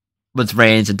true. with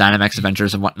raids and Dynamax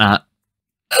adventures and whatnot.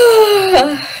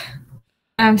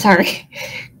 I'm sorry.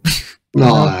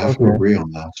 No, I have to agree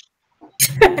on that.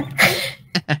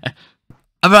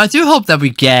 I mean, I do hope that we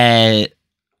get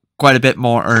quite a bit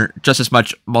more, or just as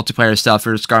much multiplayer stuff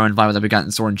for Scarlet and Violet that we got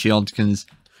in Sword and Shield, because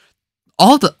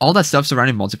all that stuff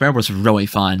surrounding multiplayer was really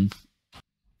fun.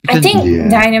 I think Yeah.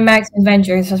 Dynamax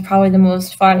Adventures was probably the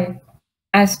most fun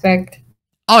aspect.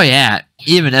 Oh yeah,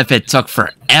 even if it took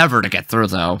forever to get through,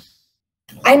 though.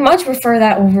 I much prefer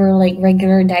that over like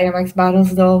regular Dynamax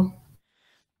battles, though.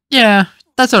 Yeah,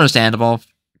 that's understandable.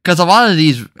 Because a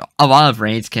lot of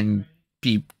raids can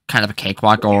be kind of a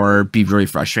cakewalk or be really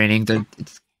frustrating.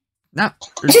 It's not.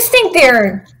 I just think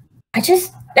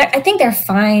I think they're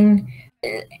fine.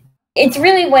 It's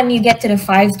really when you get to the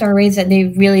 5-star raids that they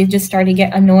really just start to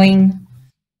get annoying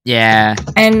Yeah,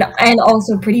 and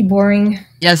also pretty boring.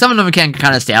 yeah. Some of them can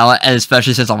kind of stale,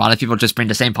 especially since a lot of people just bring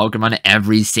the same Pokemon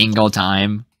every single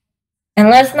time. And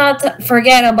let's not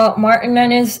forget about Martin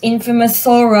and his infamous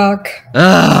Solrock.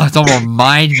 Ugh! Don't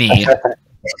remind me.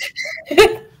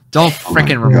 Don't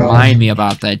freaking Oh my God. remind me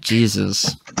about that,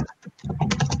 Jesus.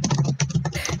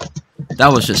 That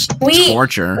was just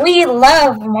torture. We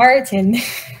love Martin.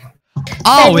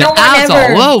 Oh, no one ever-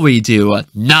 absolutely do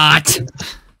not.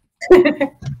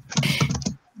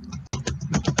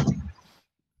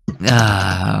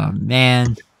 Ah,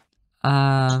 man.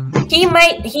 He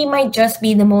might just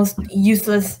be the most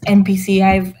useless NPC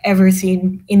I've ever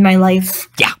seen in my life.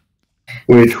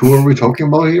 Wait, who are we talking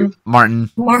about here? Martin.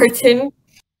 Martin.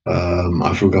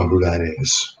 I forgot who that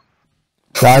is.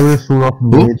 Cyrus flew off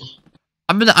from Who? Rage.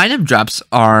 I mean, the item drops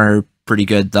are pretty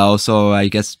good, though, so I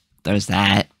guess there's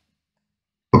that.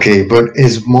 Okay, but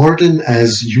is Martin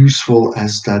as useful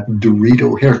as that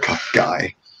Dorito haircut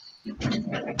guy?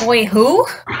 Wait, who?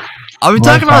 Are we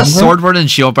talking about Lysander? Swordward and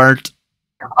Shieldbert?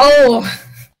 Oh,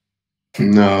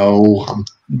 No,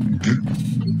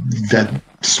 that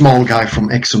small guy from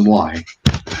X and Y.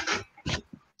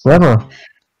 Clever.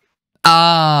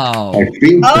 Oh, I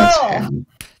think that's Oh. him.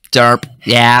 derp.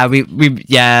 Yeah,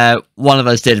 yeah, one of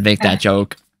us did make that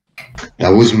joke. That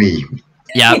was me.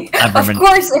 Yep, I of remember.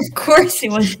 course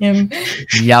it was him.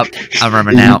 Yep, I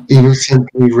remember now.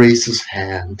 Innocently raised his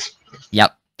hand.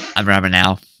 Yep, I remember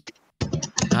now.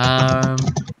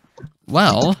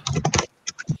 Well,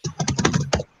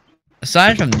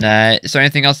 aside from that, is there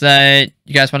anything else that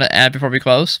you guys want to add before we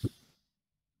close?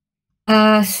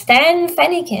 Stan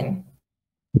Fennekin.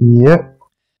 Yep.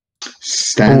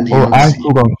 Stand And Yonsei.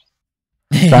 Kugong.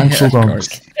 Stan Of Kugong.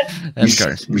 course. Of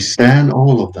course. We stand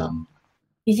all of them.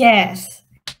 Yes.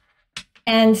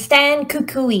 And Stan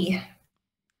Kukui.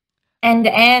 And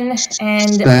Anne and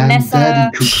Stand Nessa.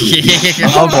 Daddy Cuckoo.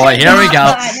 Oh boy, here we go.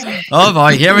 God. Oh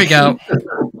boy, here we go.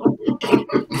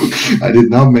 I did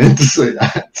not mean to say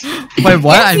that. Wait,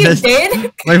 what? Yes, I you missed.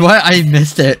 did? Wait, what? I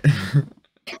missed it.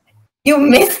 You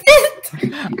missed it?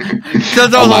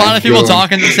 Because there was Oh a my lot of people God.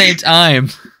 talking at the same time.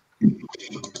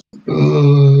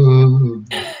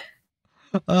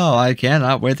 Oh, I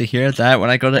cannot wait to hear that when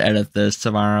I go to edit this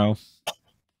tomorrow.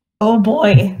 Oh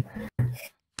boy.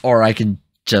 or I can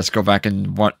just go back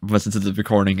and listen to the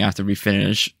recording after we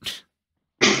finish.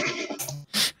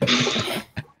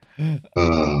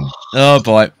 Oh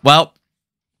boy. Well,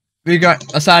 we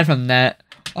got aside from that,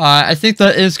 I think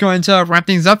that is going to wrap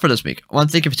things up for this week. I want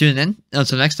to thank you for tuning in.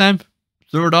 Until next time,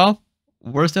 through it all,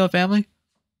 we're still a family.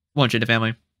 One shade of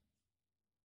family.